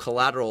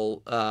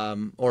 collateral,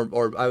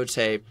 or I would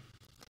say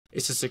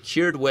it's a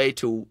secured way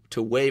to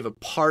waive a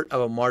part of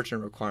a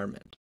margin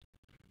requirement.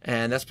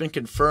 And that's been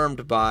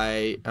confirmed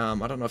by,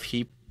 I don't know if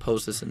he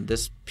posed this in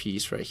this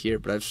piece right here,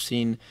 but I've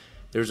seen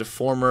there's a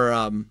former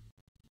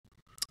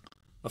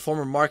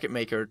market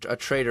maker, a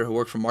trader who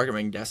worked for market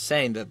making desk,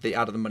 saying that the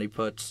out of the money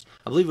puts,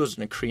 I believe it was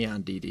an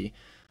Acreon DD,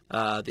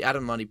 the out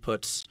of the money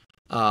puts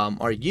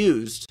are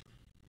used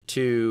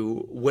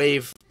to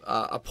waive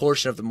a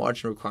portion of the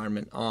margin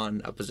requirement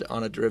on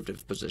a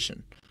derivative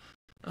position,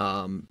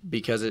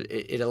 because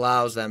it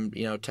allows them,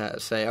 to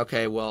say,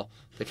 okay, well,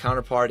 the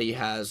counterparty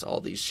has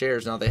all these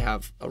shares, now they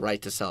have a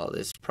right to sell at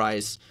this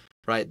price,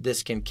 right?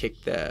 This can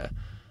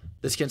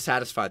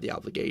satisfy the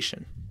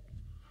obligation.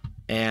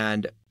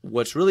 And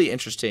what's really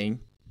interesting,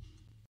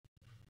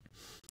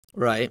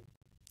 right,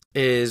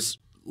 is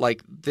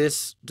like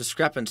this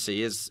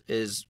discrepancy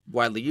is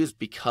widely used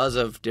because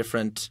of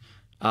different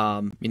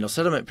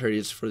settlement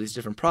periods for these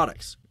different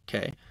products.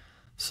 Okay,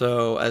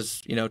 so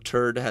as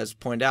Turd has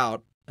pointed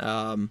out,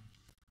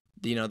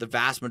 the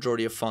vast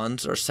majority of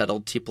funds are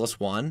settled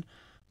T+1,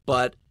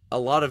 but a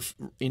lot of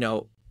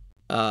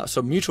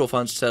so mutual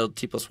funds settled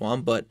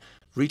T+1, but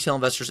retail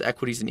investors,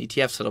 equities, and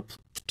ETFs settled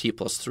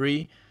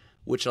T+3,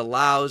 which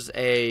allows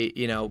a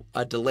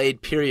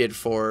delayed period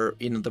for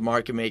the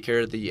market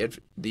maker,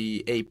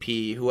 the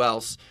AP, who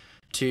else,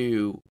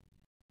 to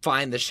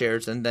find the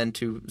shares and then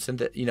to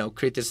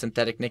create this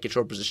synthetic naked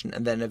short position,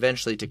 and then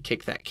eventually to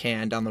kick that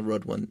can down the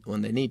road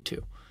when they need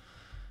to.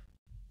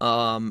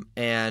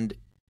 And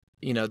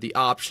the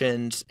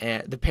options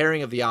and the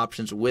pairing of the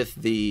options with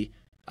the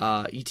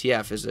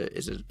ETF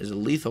is a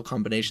lethal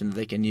combination that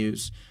they can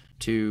use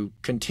to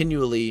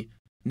continually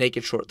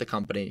naked short the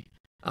company,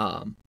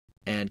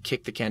 and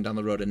kick the can down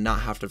the road and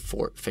not have to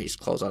face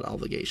closeout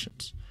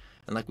obligations.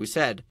 And like we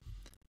said,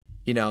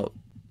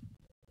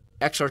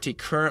 XRT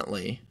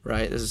currently,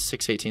 right, this is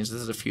 618, so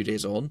this is a few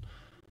days old,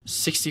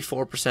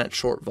 64%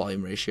 short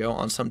volume ratio.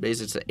 On some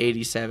days it's at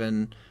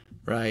 87,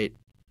 right?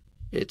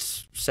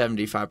 It's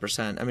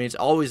 75%. I mean, it's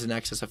always in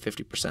excess of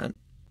 50%.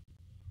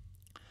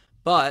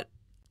 But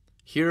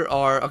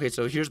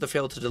so here's the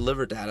failed to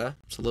deliver data.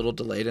 It's a little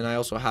delayed, and I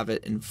also have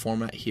it in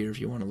format here if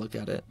you want to look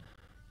at it.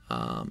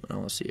 And I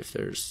want to see if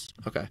there's,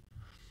 okay.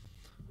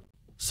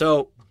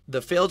 So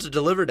the failed to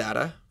deliver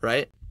data,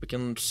 right? We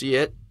can see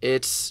it.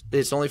 It's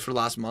only for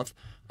last month.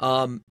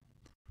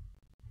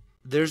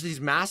 There's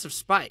these massive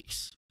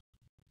spikes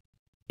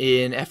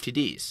in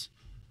FTDs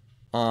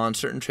on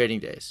certain trading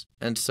days.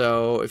 And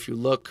so if you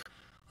look,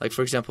 like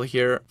for example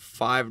here,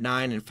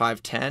 5.9 and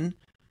 5.10,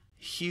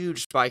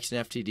 huge spikes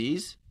in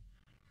FTDs.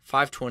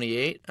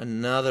 5.28,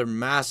 another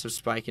massive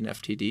spike in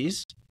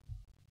FTDs.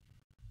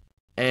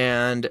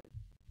 And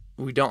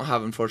we don't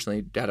have,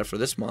 unfortunately, data for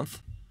this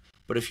month.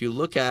 But if you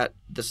look at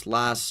this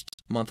last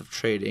month of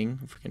trading,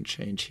 if we can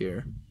change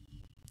here.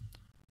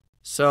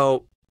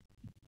 So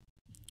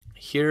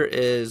here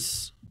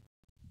is,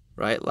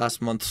 right,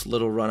 last month's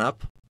little run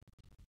up.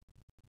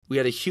 We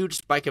had a huge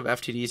spike of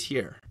FTDs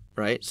here,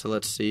 right? So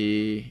let's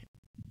see,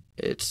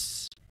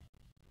 it's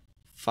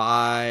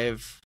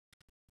 5,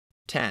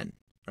 510,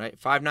 right?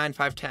 5.9,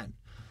 5.10.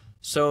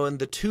 So in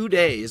the 2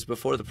 days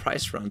before the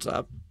price runs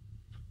up,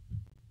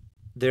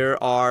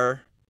 there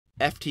are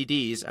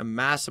FTDs, a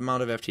mass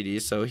amount of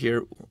FTDs. So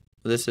here,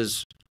 this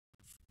is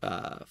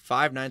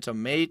 5.9, so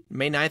May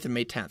 9th and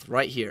May 10th,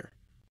 right here.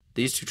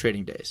 These 2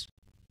 trading days.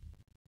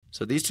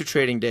 So these 2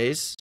 trading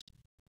days,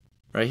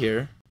 right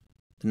here,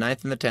 the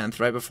 9th and the 10th,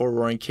 right before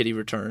Roaring Kitty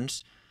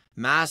returns,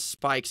 mass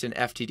spikes in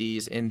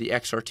FTDs in the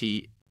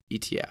XRT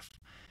ETF.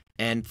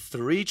 And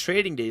 3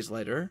 trading days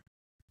later,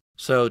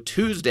 so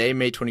Tuesday,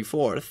 May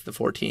 24th, the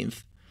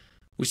 14th,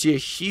 we see a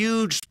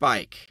huge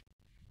spike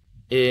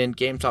in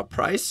GameStop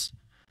price,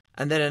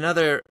 and then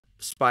another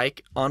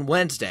spike on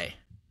Wednesday.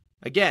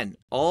 Again,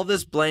 all of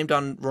this blamed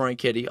on Roaring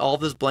Kitty, all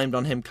of this blamed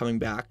on him coming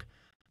back,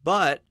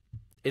 but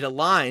it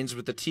aligns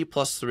with the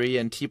T+3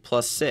 and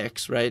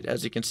T+6, right?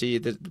 As you can see,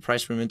 the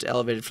price remains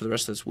elevated for the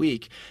rest of this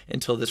week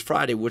until this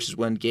Friday, which is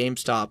when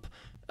GameStop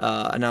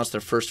announced their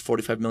first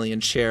 45 million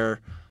share,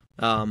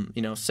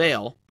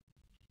 sale.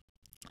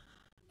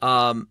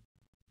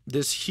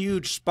 This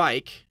huge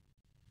spike.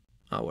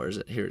 Oh, where is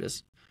it? Here it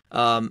is.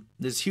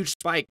 This huge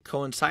spike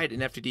coincides in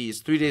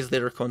FTDs 3 days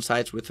later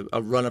coincides with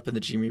a run up in the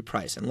GME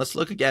price. And let's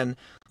look again.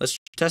 Let's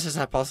test this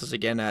hypothesis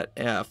again at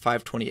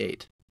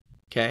 528.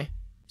 Okay.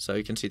 So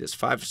you can see this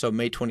so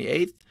May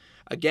 28th,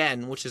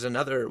 again, what's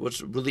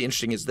really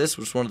interesting is this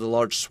was one of the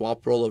large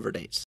swap rollover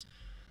dates.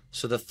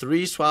 So the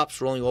 3 swaps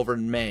rolling over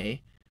in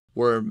May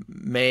were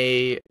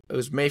May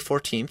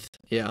 14th.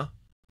 Yeah,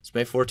 it's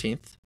May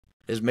 14th.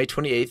 It was May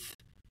 28th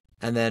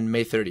and then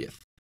May 30th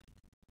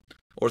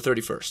or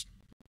 31st.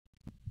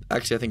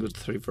 Actually, I think it was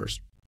the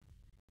 31st.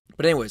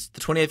 But anyways,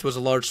 the 28th was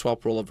a large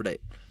swap rollover date.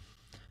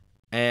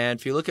 And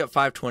if you look at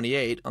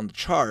 528 on the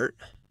chart,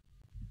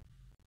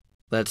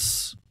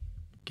 let's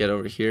get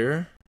over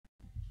here.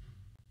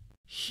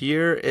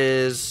 Here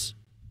is,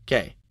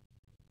 okay.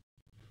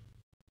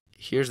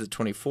 Here's the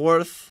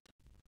 24th,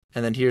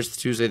 and then here's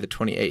Tuesday the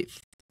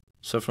 28th.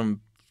 So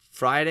from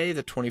Friday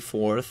the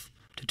 24th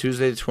to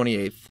Tuesday the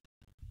 28th,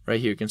 right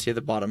here, you can see at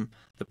the bottom,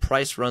 the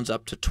price runs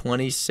up to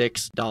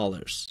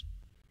 $26.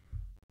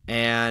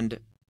 And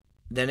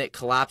then it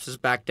collapses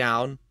back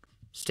down,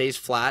 stays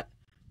flat,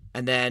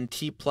 and then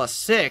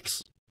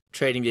T+6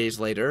 trading days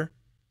later,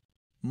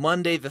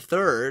 Monday the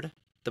 3rd,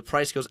 the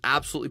price goes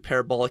absolutely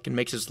parabolic and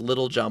makes this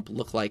little jump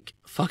look like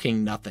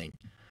fucking nothing.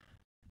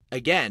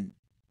 Again,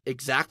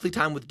 exactly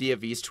time with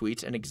DFV's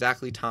tweets and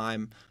exactly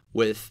time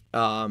with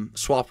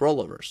swap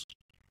rollovers.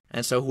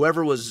 And so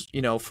whoever was,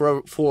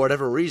 for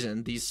whatever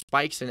reason, these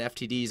spikes in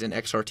FTDs and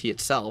XRT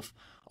itself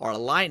are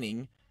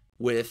aligning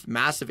with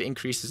massive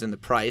increases in the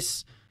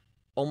price,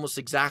 almost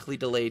exactly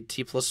delayed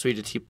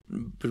T+3 to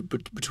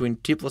between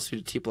T+3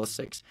 to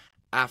T+6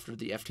 after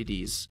the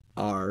FTDs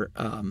are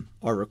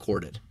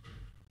recorded.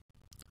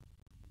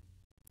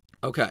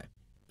 Okay,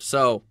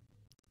 so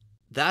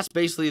that's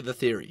basically the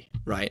theory,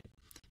 right?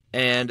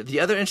 And the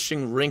other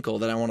interesting wrinkle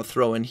that I want to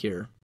throw in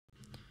here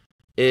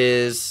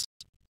is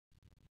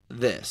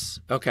this.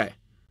 Okay.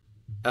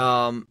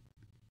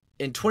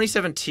 In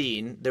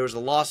 2017, there was a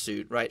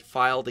lawsuit, right,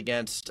 filed by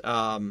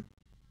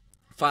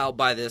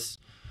this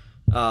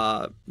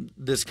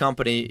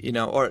company,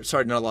 not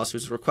a lawsuit, it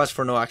was a request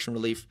for no action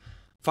relief,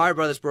 filed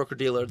by this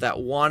broker-dealer that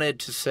wanted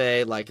to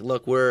say, like,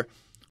 look, we're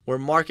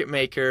market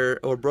maker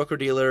or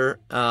broker-dealer,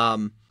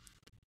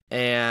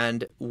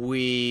 and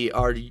we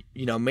are,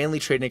 mainly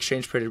trading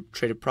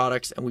exchange-traded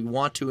products, and we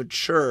want to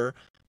ensure,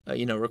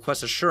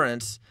 request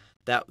assurance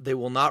that they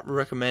will not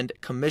recommend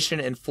commission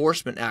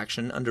enforcement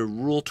action under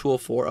Rule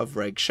 204 of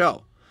Reg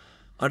Show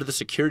under the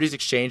Securities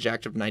Exchange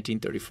Act of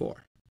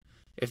 1934.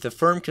 If the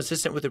firm,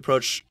 consistent with the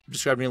approach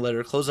described in the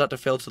letter, closes out to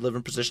fail to deliver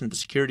in position the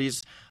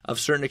securities of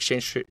certain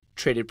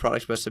exchange-traded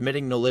products by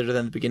submitting no later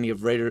than the beginning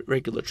of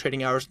regular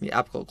trading hours and the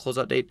applicable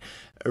closeout date,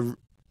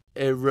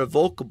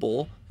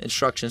 irrevocable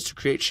instructions to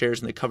create shares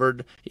in the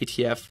covered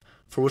ETF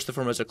for which the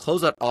firm has a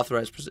closeout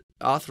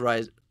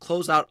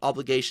closeout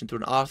obligation to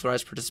an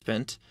authorized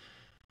participant.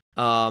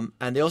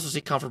 And they also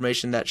seek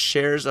confirmation that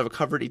shares of a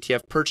covered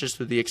ETF purchased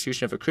through the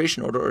execution of a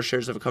creation order or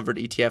shares of a covered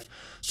ETF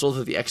sold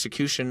through the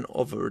execution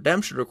of a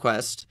redemption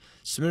request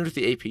submitted with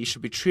the AP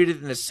should be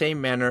treated in the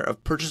same manner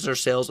of purchase or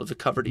sales of the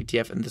covered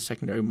ETF in the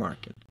secondary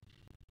market.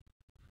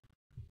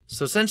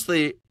 So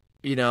essentially,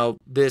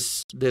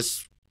 this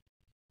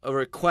a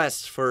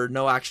request for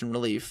no action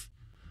relief,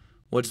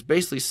 what it's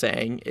basically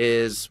saying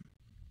is,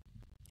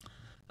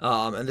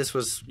 and this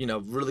was,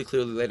 really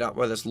clearly laid out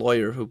by this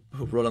lawyer who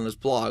wrote on this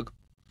blog,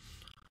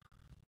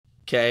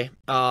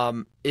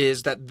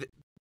 is that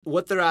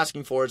what they're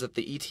asking for is that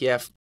the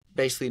ETF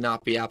basically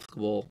not be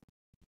applicable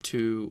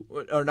to,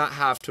 or not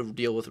have to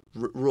deal with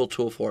Rule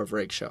 204 of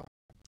Reg Show.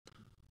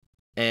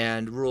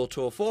 And Rule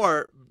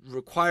 204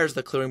 requires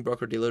the clearing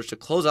broker dealers to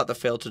close out the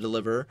fail to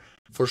deliver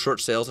for short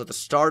sales at the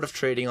start of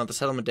trading on the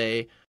settlement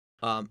day,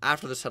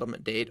 after the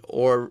settlement date,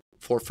 or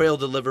for fail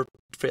to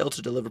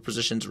deliver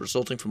positions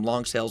resulting from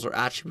long sales or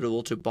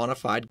attributable to bona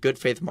fide good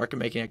faith market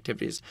making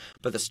activities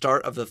by the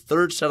start of the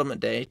third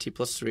settlement day,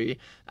 T+3,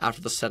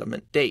 after the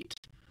settlement date.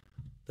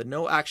 The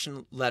no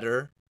action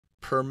letter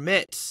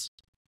permits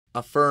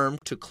a firm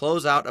to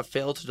close out a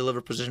failed to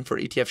deliver position for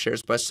ETF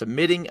shares by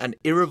submitting an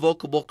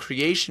irrevocable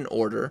creation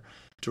order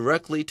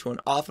directly to an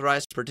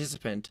authorized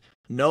participant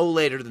no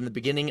later than the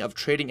beginning of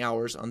trading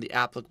hours on the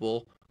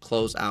applicable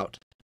closeout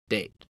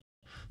date.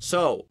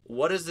 So,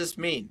 what does this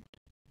mean?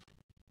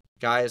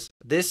 Guys,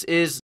 this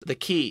is the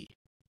key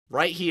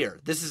right here.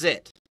 This is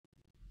it.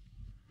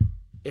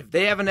 If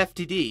they have an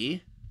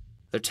FTD,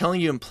 they're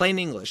telling you in plain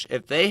English,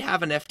 if they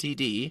have an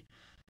FTD,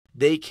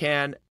 they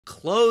can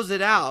close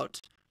it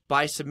out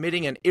by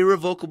submitting an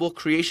irrevocable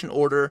creation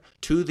order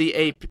to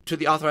the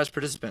authorized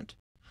participant.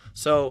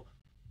 So,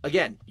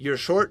 again, you're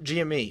short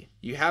GME,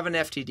 you have an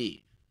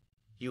FTD,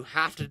 you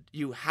have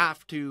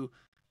to,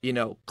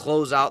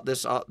 close out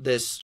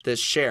this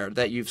share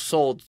that you've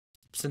sold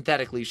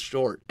synthetically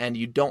short, and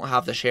you don't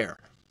have the share.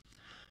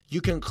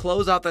 You can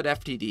close out that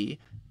FTD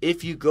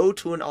if you go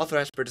to an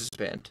authorized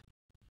participant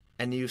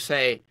and you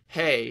say,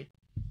 "Hey,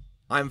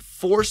 I'm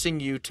forcing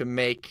you to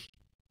make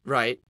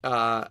an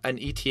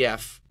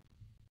ETF.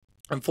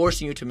 I'm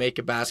forcing you to make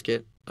a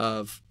basket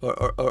of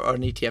or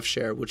an ETF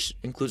share, which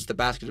includes the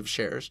basket of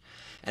shares.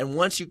 And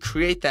once you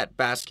create that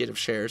basket of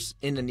shares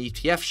in an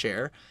ETF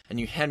share and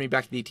you hand me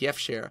back the ETF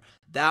share,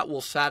 that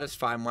will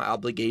satisfy my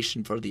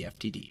obligation for the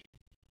FTD."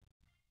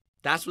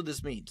 That's what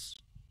this means,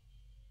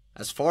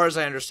 as far as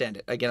I understand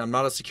it. Again, I'm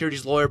not a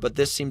securities lawyer, but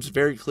this seems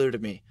very clear to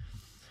me.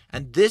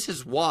 And this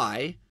is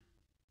why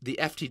the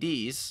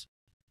FTDs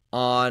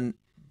on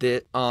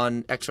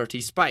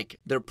XRT spike.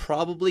 They're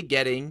probably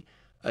getting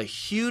a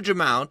huge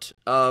amount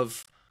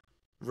of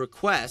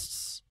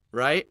requests,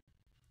 right?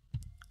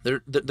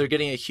 They're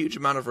getting a huge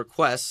amount of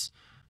requests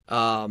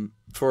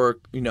for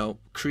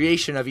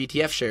creation of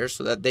ETF shares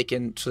so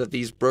that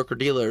these broker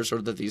dealers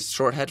or that these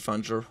short hedge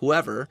funds or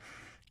whoever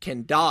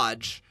can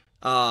dodge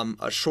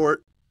a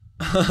short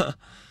closeout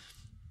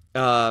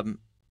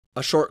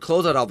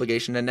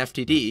obligation, an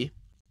FTD.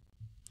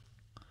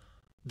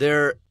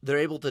 They're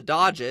able to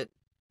dodge it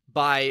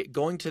by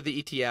going to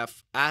the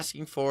ETF,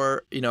 asking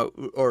for,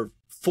 or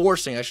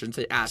forcing, I shouldn't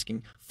say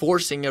asking,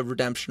 forcing a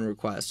redemption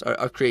request,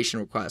 a creation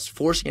request,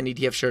 forcing an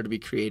ETF share to be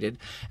created.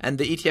 And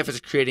the ETF is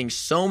creating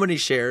so many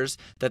shares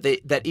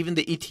that even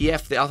the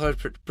ETF, the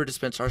authorized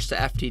participant, starts to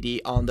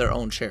FTD on their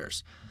own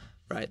shares,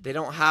 right? They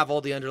don't have all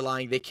the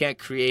underlying, they can't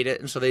create it,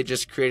 and so they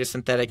just create a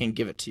synthetic and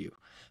give it to you.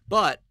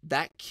 But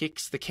that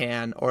kicks the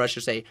can, or I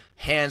should say,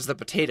 hands the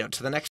potato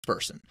to the next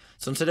person.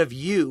 So instead of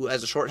you,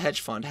 as a short hedge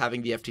fund,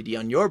 having the FTD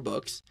on your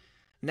books,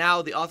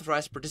 now the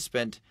authorized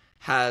participant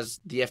has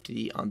the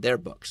FTD on their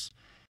books.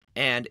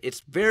 And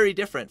it's very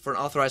different for an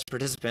authorized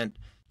participant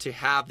to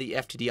have the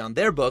FTD on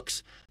their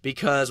books,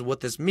 because what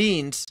this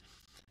means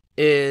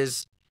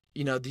is,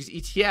 these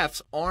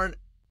ETFs aren't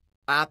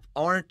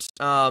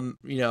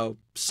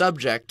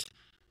subject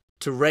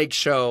to Reg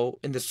Show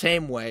in the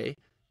same way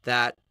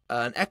that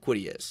an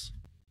equity is,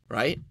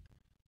 right?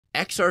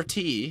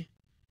 XRT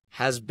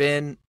has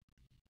been,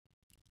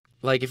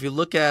 like, if you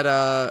look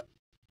at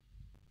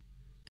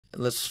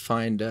let's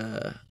find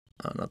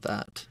not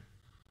that.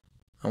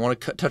 I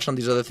want to touch on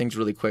these other things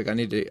really quick. I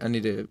need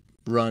to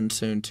run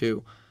soon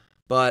too,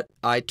 but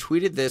I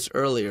tweeted this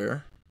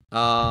earlier.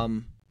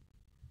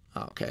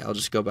 Okay, I'll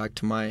just go back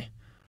to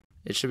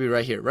it should be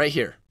right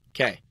here.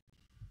 Okay.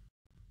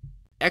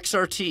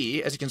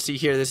 XRT, as you can see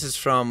here, this is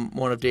from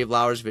one of Dave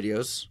Lauer's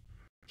videos.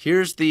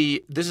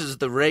 This is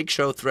the Reg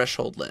Show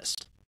threshold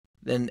list.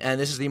 And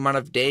this is the amount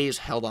of days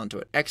held onto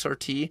it.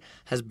 XRT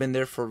has been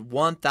there for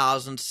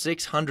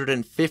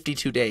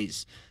 1,652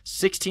 days,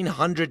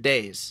 1,600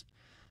 days.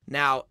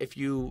 Now, if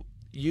you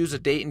use a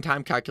date and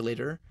time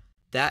calculator,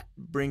 that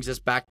brings us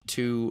back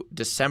to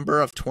December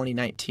of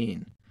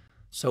 2019.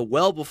 So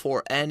well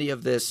before any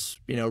of this,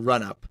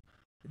 run up.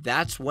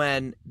 That's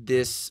when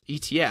this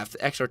ETF, the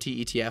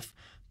XRT ETF,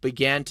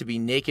 began to be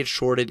naked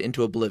shorted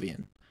into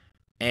oblivion.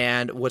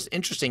 And what's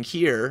interesting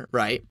here,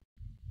 right,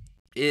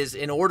 is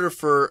in order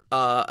for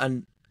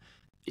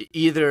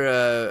either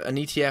an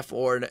ETF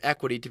or an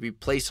equity to be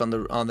placed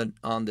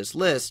on this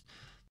list,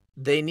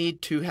 they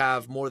need to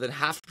have more than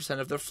 0.5%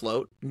 of their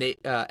float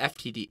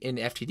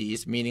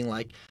FTDs, meaning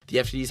like the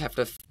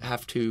FTDs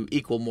have to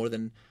equal more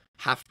than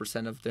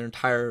 0.5% of their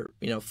entire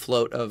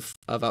float of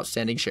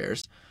outstanding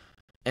shares.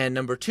 And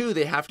number two,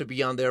 they have to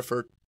be on there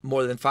for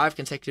more than 5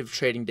 consecutive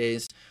trading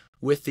days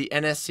with the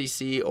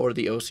NSCC or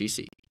the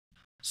OCC.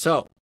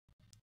 So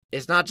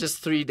it's not just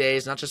 3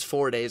 days, not just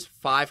 4 days,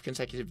 5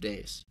 consecutive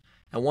days.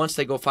 And once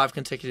they go 5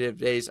 consecutive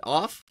days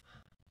off,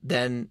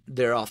 then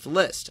they're off the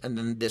list, and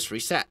then this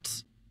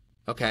resets.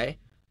 Okay?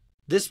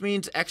 This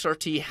means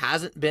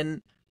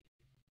XRT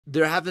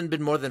there haven't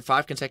been more than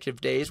 5 consecutive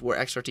days where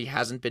XRT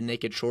hasn't been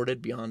naked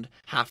shorted beyond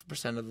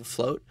 0.5% of the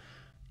float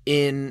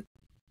in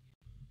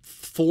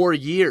 4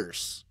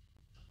 years.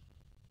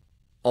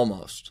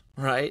 Almost,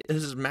 right?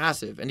 This is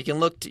massive. And you can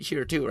look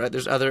here too, right?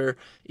 There's other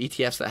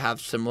ETFs that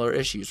have similar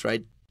issues,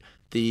 right?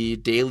 The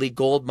Daily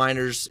Gold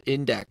Miners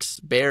Index,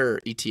 Bear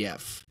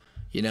ETF.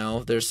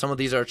 There's some of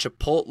these are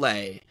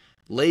Chipotle,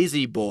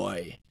 Lazy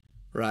Boy,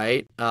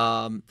 right?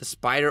 The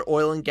Spider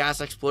Oil and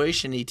Gas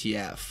Exploration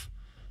ETF.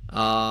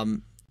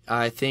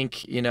 I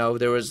think,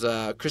 there was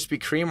Krispy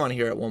Kreme on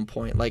here at one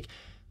point. Like,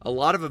 a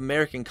lot of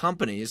American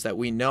companies that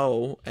we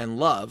know and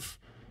love,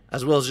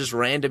 as well as just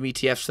random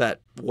ETFs that,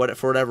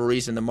 for whatever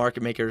reason, the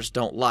market makers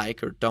don't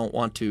like or don't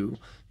want to,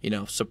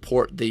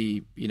 support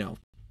the,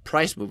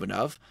 price movement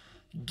of,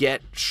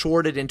 get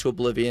shorted into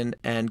oblivion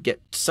and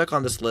get stuck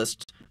on this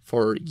list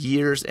for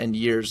years and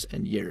years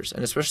and years.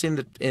 And especially in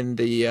the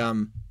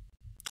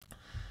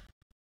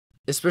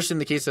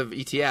case of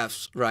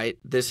ETFs, right?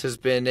 This has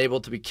been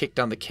able to be kicked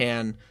down the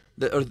can.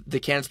 The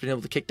can's been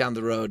able to kick down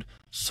the road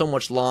so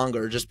much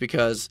longer just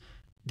because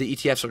the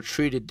ETFs are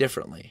treated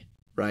differently,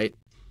 right?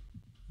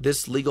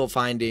 This legal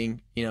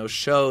finding,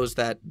 shows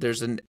that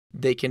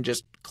they can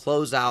just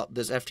close out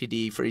this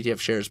FTD for ETF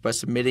shares by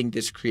submitting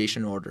this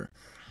creation order.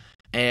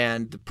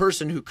 And the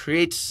person who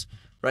creates,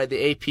 right,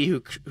 the AP who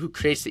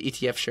creates the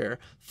ETF share,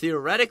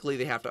 theoretically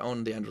they have to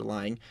own the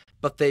underlying,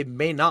 but they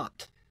may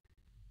not,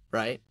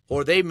 right?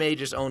 Or they may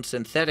just own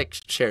synthetic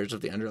shares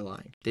of the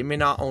underlying. They may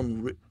not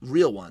own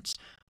real ones.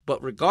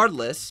 But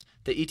regardless,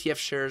 the ETF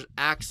shares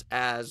acts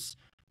as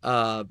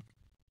a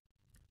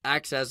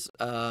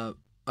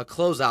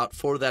closeout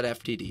for that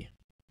FTD.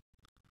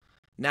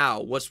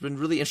 Now, what's been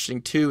really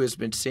interesting too has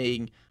been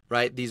seeing,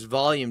 right, these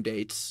volume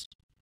dates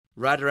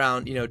right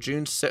around,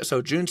 June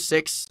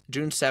 6th,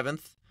 June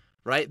 7th,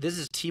 right? This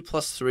is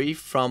T+3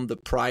 from the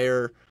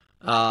prior,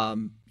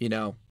 June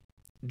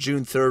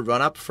 3rd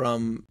run-up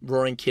from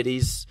Roaring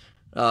Kitty's,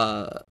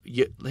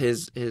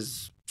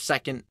 his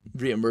second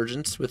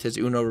reemergence with his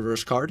Uno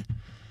reverse card.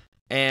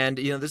 And,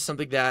 this is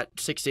something that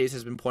 6 days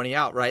has been pointing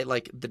out, right?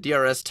 Like the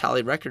DRS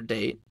tally record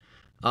date,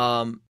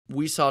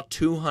 we saw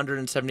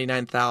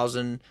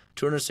 279,000,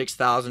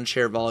 206,000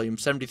 share volume,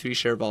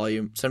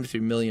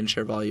 73 million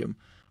share volume,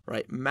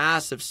 right?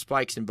 Massive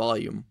spikes in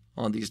volume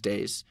on these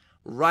days,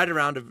 right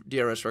around a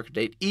DRS record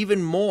date,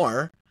 even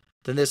more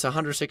than this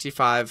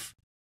 165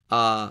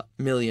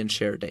 million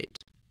share date,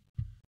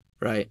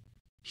 right?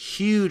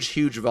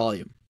 Huge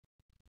volume.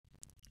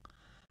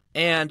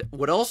 And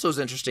what also is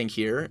interesting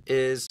here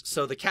is,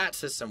 so the CAT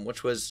system,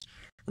 which was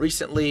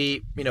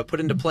recently, put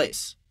into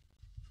place,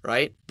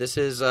 right? This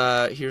is,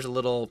 here's a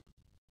little,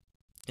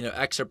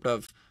 excerpt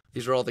of,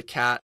 these are all the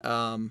CAT,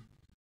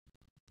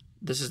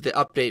 this is the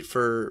update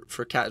for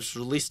CAT. It's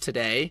released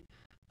today.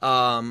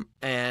 And,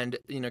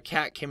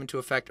 CAT came into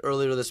effect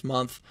earlier this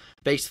month.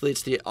 Basically,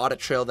 it's the audit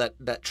trail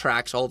that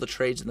tracks all the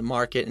trades in the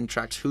market and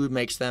tracks who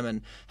makes them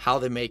and how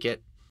they make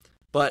it.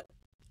 But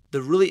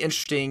the really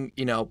interesting,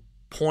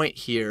 point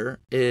here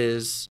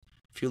is,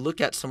 if you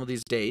look at some of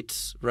these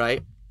dates,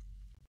 right?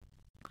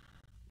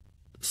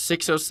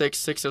 606,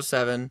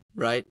 607,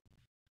 right?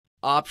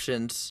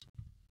 Options.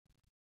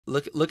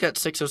 Look at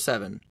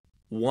 607.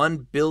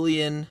 1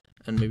 billion,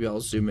 and maybe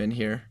I'll zoom in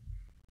here.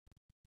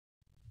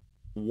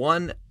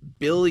 1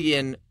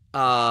 billion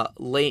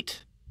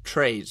late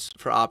trades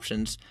for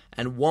options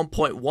and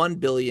 1.1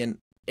 billion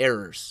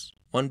errors.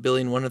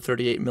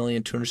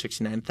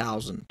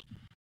 1,138,269,000.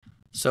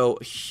 So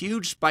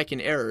huge spike in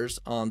errors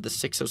on the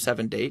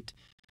 607 date,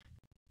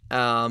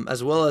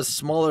 as well as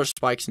smaller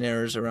spikes in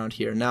errors around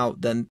here. Now,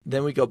 then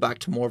we go back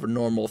to more of a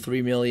normal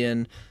 3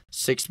 million,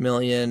 6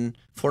 million,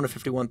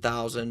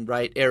 451,000,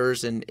 right?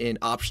 Errors in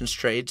options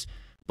trades,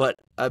 but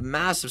a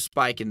massive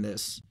spike in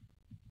this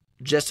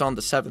just on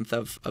the 7th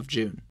of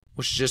June,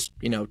 which is just,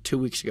 2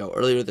 weeks ago,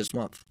 earlier this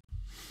month.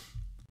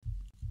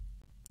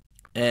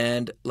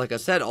 And like I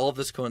said, all of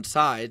this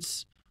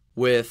coincides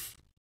with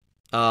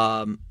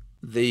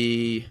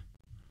the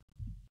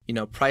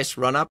price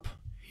run up.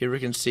 Here we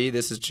can see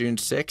this is June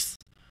 6th.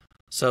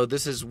 So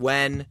this is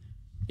when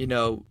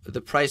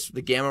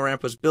the gamma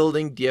ramp was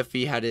building.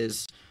 DFV had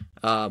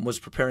was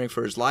preparing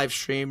for his live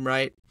stream,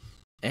 right?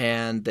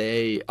 And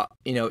they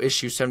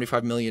issue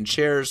 75 million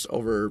shares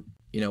over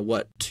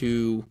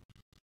 2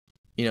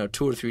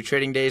 or 3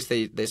 trading days.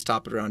 They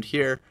stop it around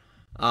here.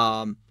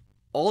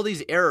 All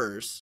these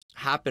errors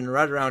happen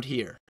right around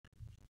here.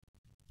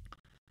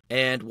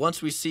 And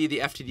once we see the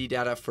FTD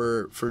data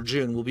for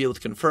June, we'll be able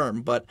to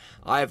confirm. But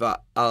I have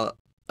a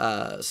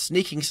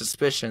sneaking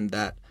suspicion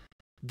that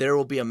there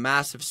will be a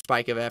massive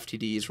spike of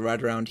FTDs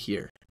right around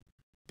here.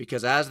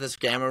 Because as this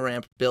gamma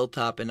ramp built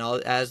up and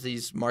as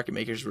these market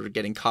makers were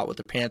getting caught with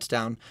their pants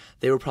down,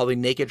 they were probably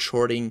naked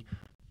shorting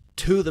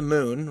to the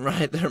moon,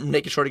 right? They're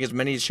naked shorting as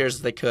many shares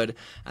as they could,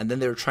 and then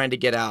they were trying to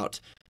get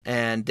out.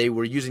 And they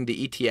were using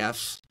the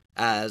ETFs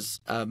as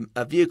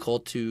a vehicle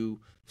to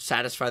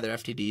satisfy their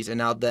FTDs, and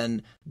now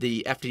then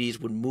the FTDs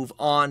would move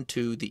on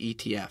to the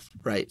ETF,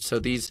 right? So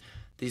these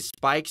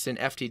spikes in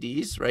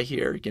FTDs right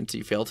here, you can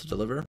see fail to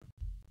deliver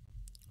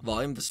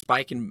volume, the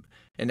spike in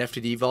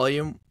FTD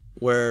volume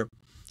where,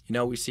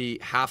 we see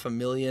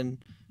 500,000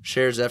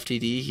 shares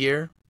FTD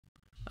here,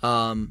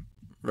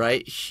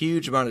 right?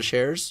 Huge amount of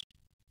shares.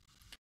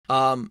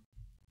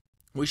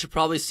 We should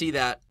probably see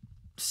that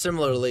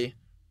similarly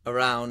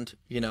around,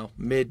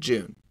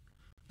 mid-June,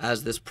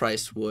 as this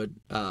price would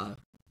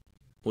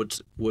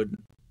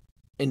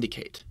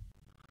indicate.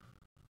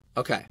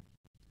 Okay,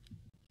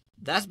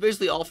 that's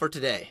basically all for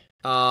today.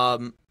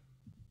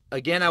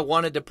 again, I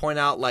wanted to point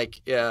out,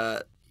 like,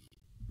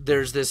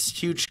 there's this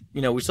huge,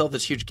 we still have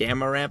this huge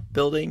gamma ramp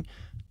building.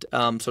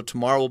 So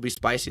tomorrow will be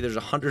spicy. There's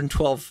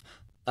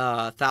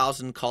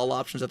 112,000 call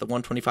options at the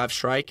 125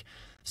 strike.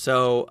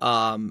 So,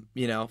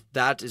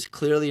 that is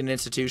clearly an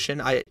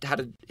institution. I had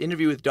an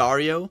interview with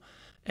Dario,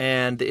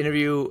 and the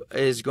interview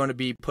is going to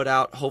be put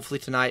out hopefully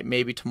tonight,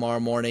 maybe tomorrow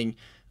morning,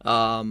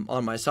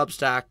 on my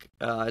Substack.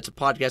 It's a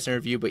podcast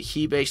interview, but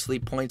he basically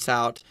points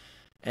out,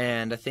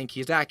 and I think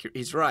he's accurate,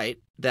 he's right,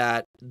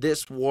 that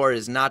this war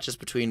is not just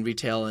between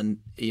retail and,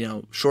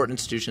 short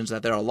institutions,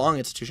 that there are long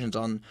institutions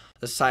on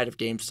the side of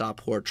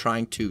GameStop who are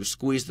trying to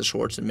squeeze the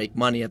shorts and make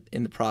money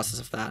in the process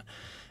of that.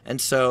 And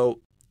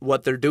so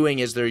what they're doing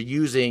is they're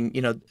using,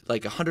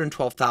 like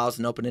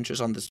 112,000 open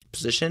interest on this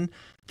position.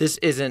 This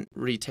isn't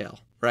retail,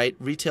 right?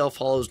 Retail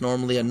follows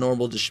normally a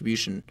normal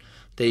distribution.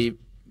 They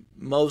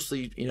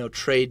mostly,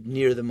 trade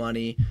near the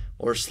money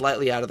or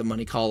slightly out of the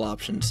money call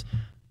options.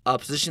 A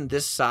position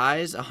this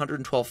size,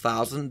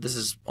 112,000, this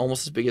is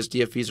almost as big as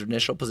DFV's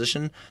initial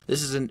position.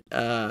 This is an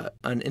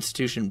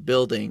institution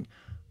building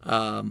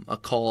a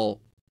call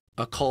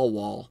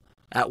wall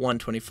at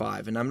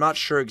 125. And I'm not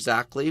sure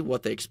exactly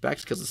what they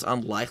expect, because it's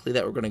unlikely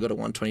that we're going to go to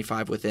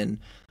 125 within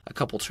a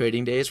couple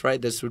trading days,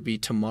 right? This would be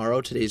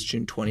tomorrow. Today's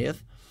June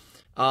 20th.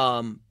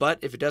 But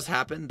if it does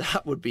happen,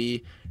 that would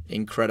be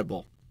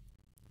incredible.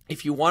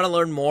 If you want to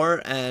learn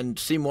more and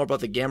see more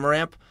about the gamma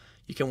ramp,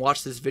 you can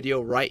watch this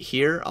video right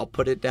here. I'll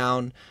put it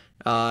down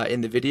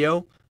in the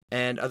video.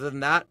 And other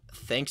than that,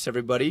 thanks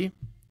everybody,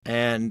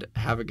 and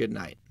have a good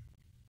night.